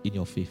in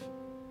your faith.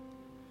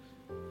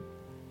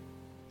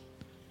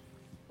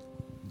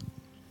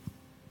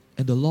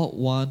 And the Lord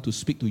wants to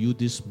speak to you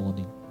this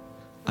morning.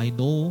 I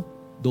know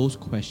those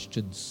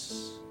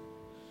questions.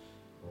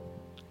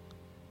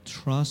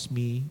 Trust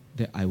me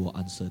that I will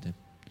answer them.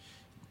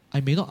 I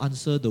may not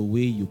answer the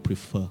way you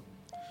prefer.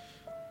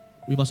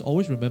 We must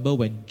always remember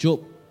when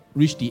Job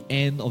reached the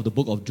end of the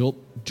book of Job,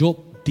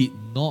 Job did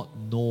not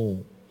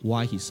know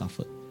why he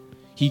suffered.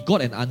 He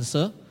got an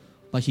answer,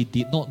 but he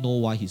did not know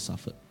why he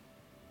suffered.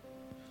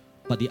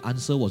 But the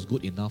answer was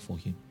good enough for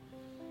him.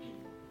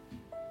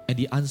 And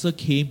the answer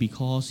came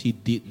because he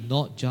did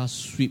not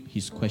just sweep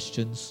his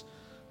questions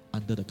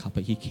under the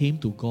carpet. He came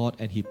to God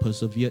and he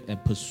persevered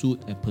and pursued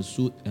and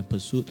pursued and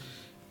pursued,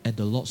 and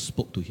the Lord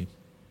spoke to him.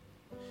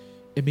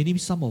 And maybe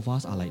some of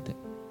us are like that.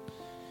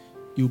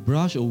 You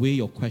brush away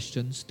your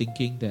questions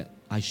thinking that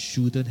I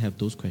shouldn't have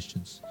those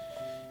questions.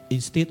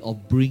 instead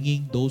of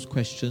bringing those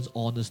questions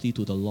honestly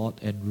to the Lord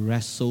and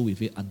wrestle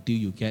with it until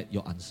you get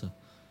your answer.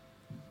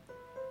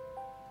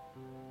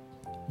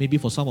 Maybe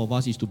for some of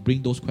us, is to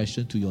bring those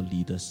questions to your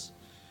leaders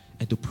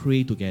and to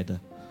pray together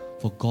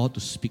for God to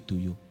speak to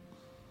you.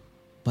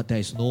 But there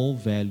is no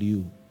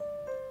value,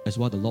 as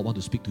what the Lord wants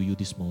to speak to you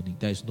this morning.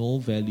 There is no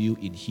value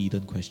in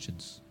hidden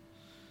questions.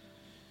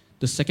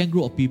 The second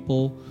group of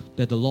people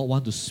that the Lord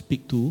wants to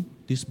speak to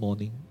this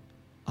morning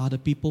are the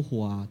people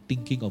who are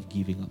thinking of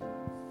giving up.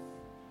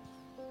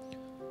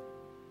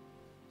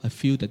 I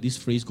feel that this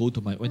phrase went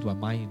to my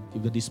mind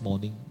even this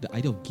morning, the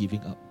idea of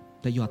giving up,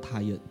 that you are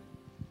tired.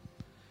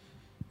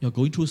 You're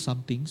going through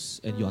some things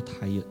and you are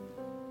tired.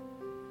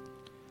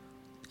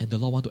 And the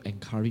Lord wants to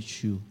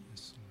encourage you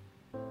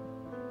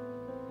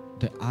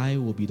that I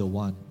will be the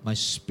one, my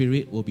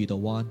spirit will be the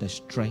one that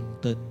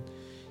strengthens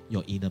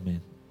your inner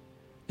man.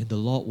 And the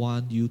Lord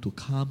wants you to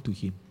come to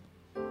Him,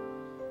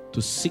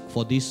 to seek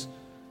for this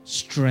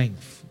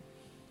strength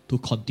to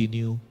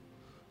continue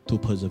to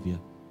persevere.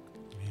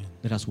 Amen.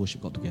 Let us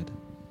worship God together.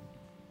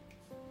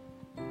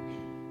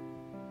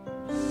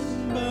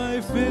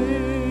 By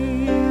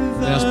faith,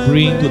 let us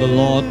bring to the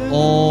Lord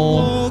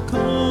all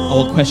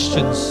our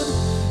questions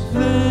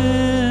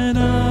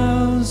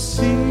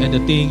and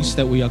the things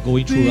that we are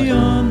going through right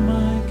now.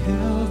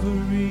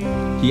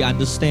 He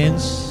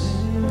understands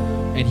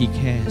and He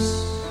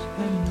cares.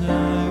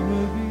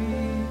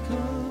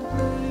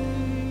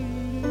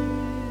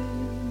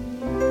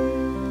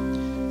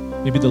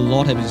 Maybe the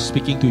Lord has been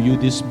speaking to you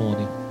this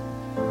morning,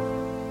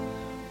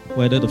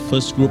 whether the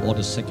first group or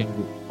the second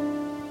group.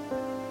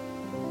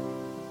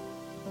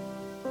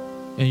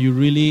 And you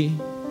really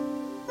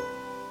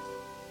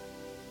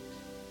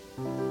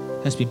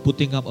has been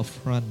putting up a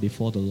front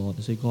before the Lord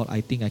and say, God,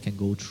 I think I can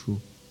go through.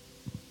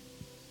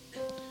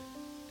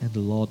 And the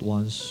Lord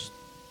wants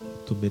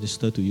to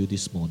minister to you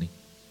this morning.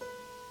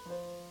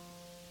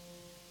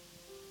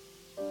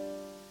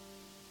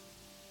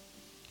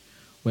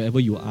 Wherever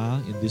you are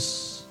in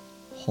this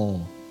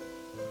hall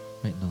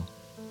right now,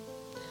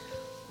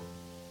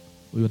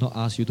 we will not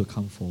ask you to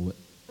come forward,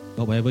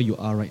 but wherever you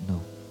are right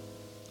now,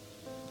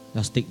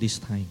 let's take this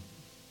time.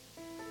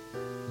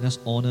 Let's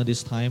honor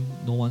this time.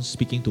 No one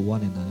speaking to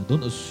one another.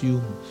 Don't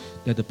assume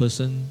that the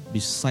person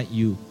beside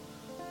you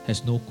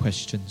has no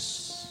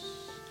questions.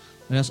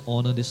 Let us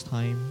honor this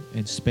time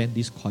and spend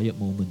these quiet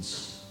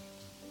moments.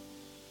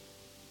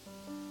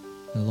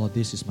 And Lord,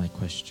 this is my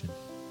question.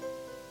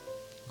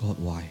 God,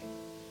 why?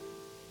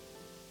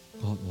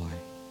 God, why?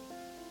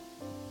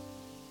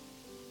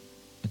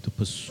 And to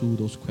pursue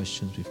those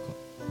questions with God.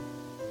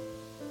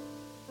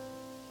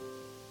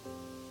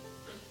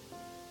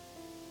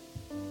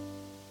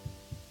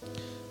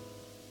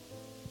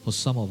 For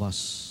some of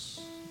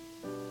us,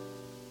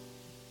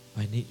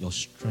 I need your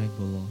strength,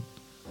 O Lord.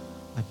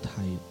 I'm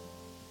tired.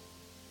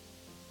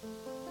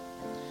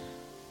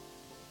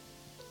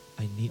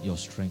 I need your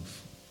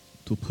strength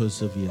to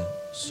persevere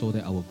so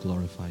that I will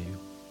glorify you.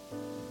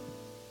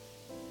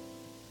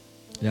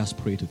 Let us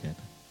pray together.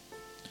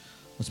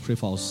 Let's pray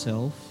for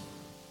ourselves.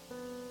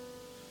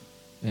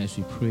 And as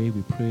we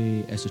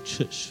pray as a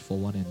church for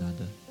one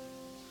another.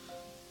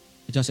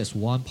 Just as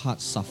one part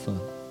suffer,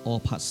 all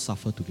parts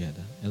suffer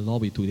together. And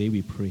Lord, today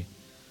we pray.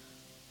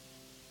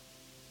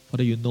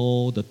 Father, you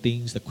know the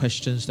things, the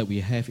questions that we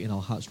have in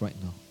our hearts right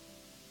now.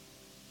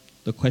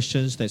 The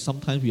questions that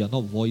sometimes we are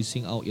not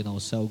voicing out in our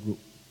cell group.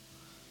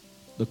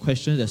 The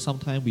questions that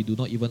sometimes we do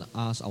not even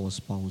ask our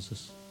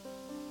spouses.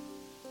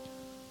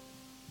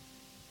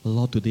 But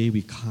Lord, today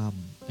we come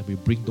and we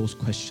bring those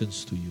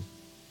questions to you.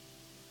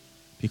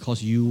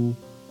 Because you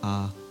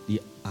are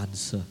the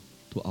answer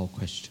to our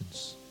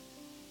questions.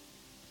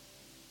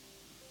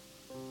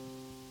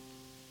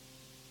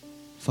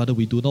 Father,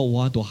 we do not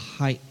want to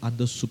hide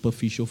under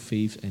superficial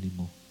faith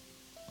anymore.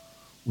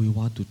 We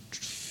want to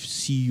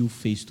see you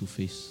face to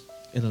face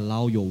and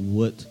allow your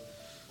word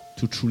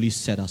to truly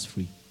set us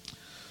free.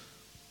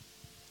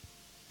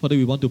 Father,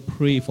 we want to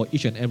pray for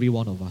each and every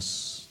one of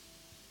us.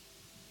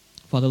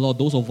 Father, Lord,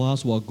 those of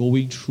us who are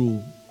going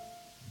through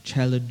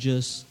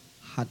challenges,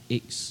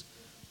 heartaches,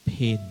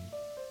 pain.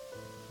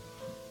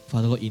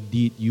 Father, Lord,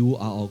 indeed, you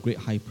are our great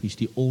high priest,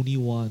 the only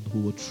one who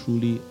will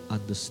truly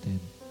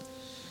understand.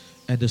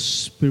 And the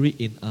Spirit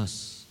in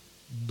us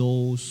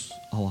knows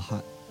our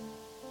heart.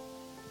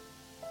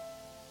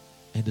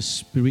 And the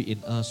Spirit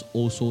in us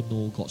also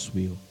knows God's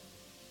will.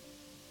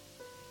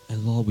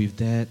 And Lord, with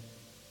that,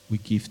 we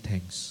give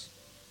thanks.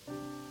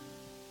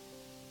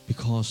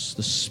 Because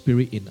the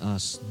Spirit in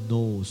us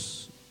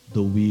knows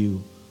the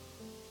will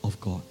of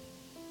God.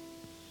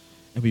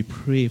 And we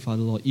pray,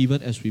 Father Lord,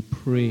 even as we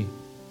pray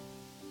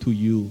to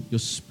you, your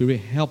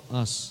Spirit help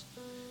us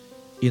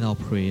in our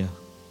prayer.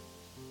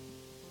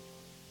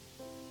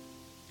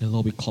 And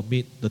Lord, we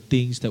commit the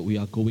things that we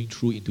are going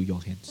through into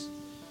your hands.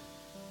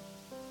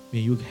 May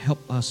you help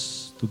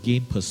us to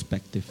gain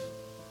perspective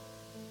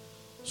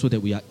so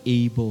that we are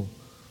able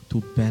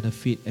to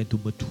benefit and to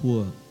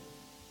mature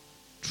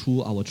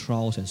through our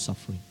trials and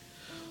suffering.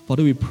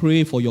 Father, we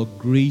pray for your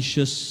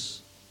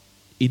gracious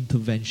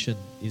intervention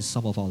in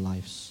some of our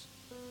lives.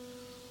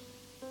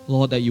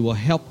 Lord, that you will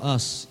help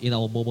us in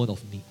our moment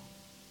of need.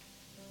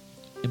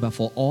 And but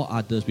for all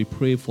others, we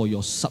pray for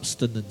your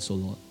sustenance, O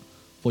Lord,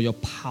 for your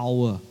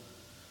power,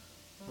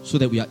 so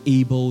that we are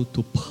able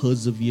to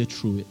persevere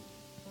through it.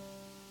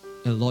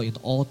 And Lord, in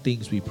all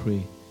things we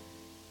pray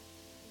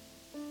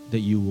that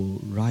you will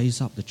rise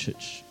up the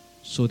church,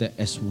 so that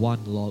as one,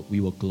 Lord, we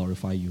will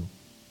glorify you.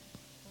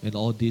 And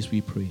all this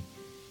we pray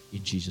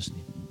in Jesus'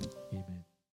 name.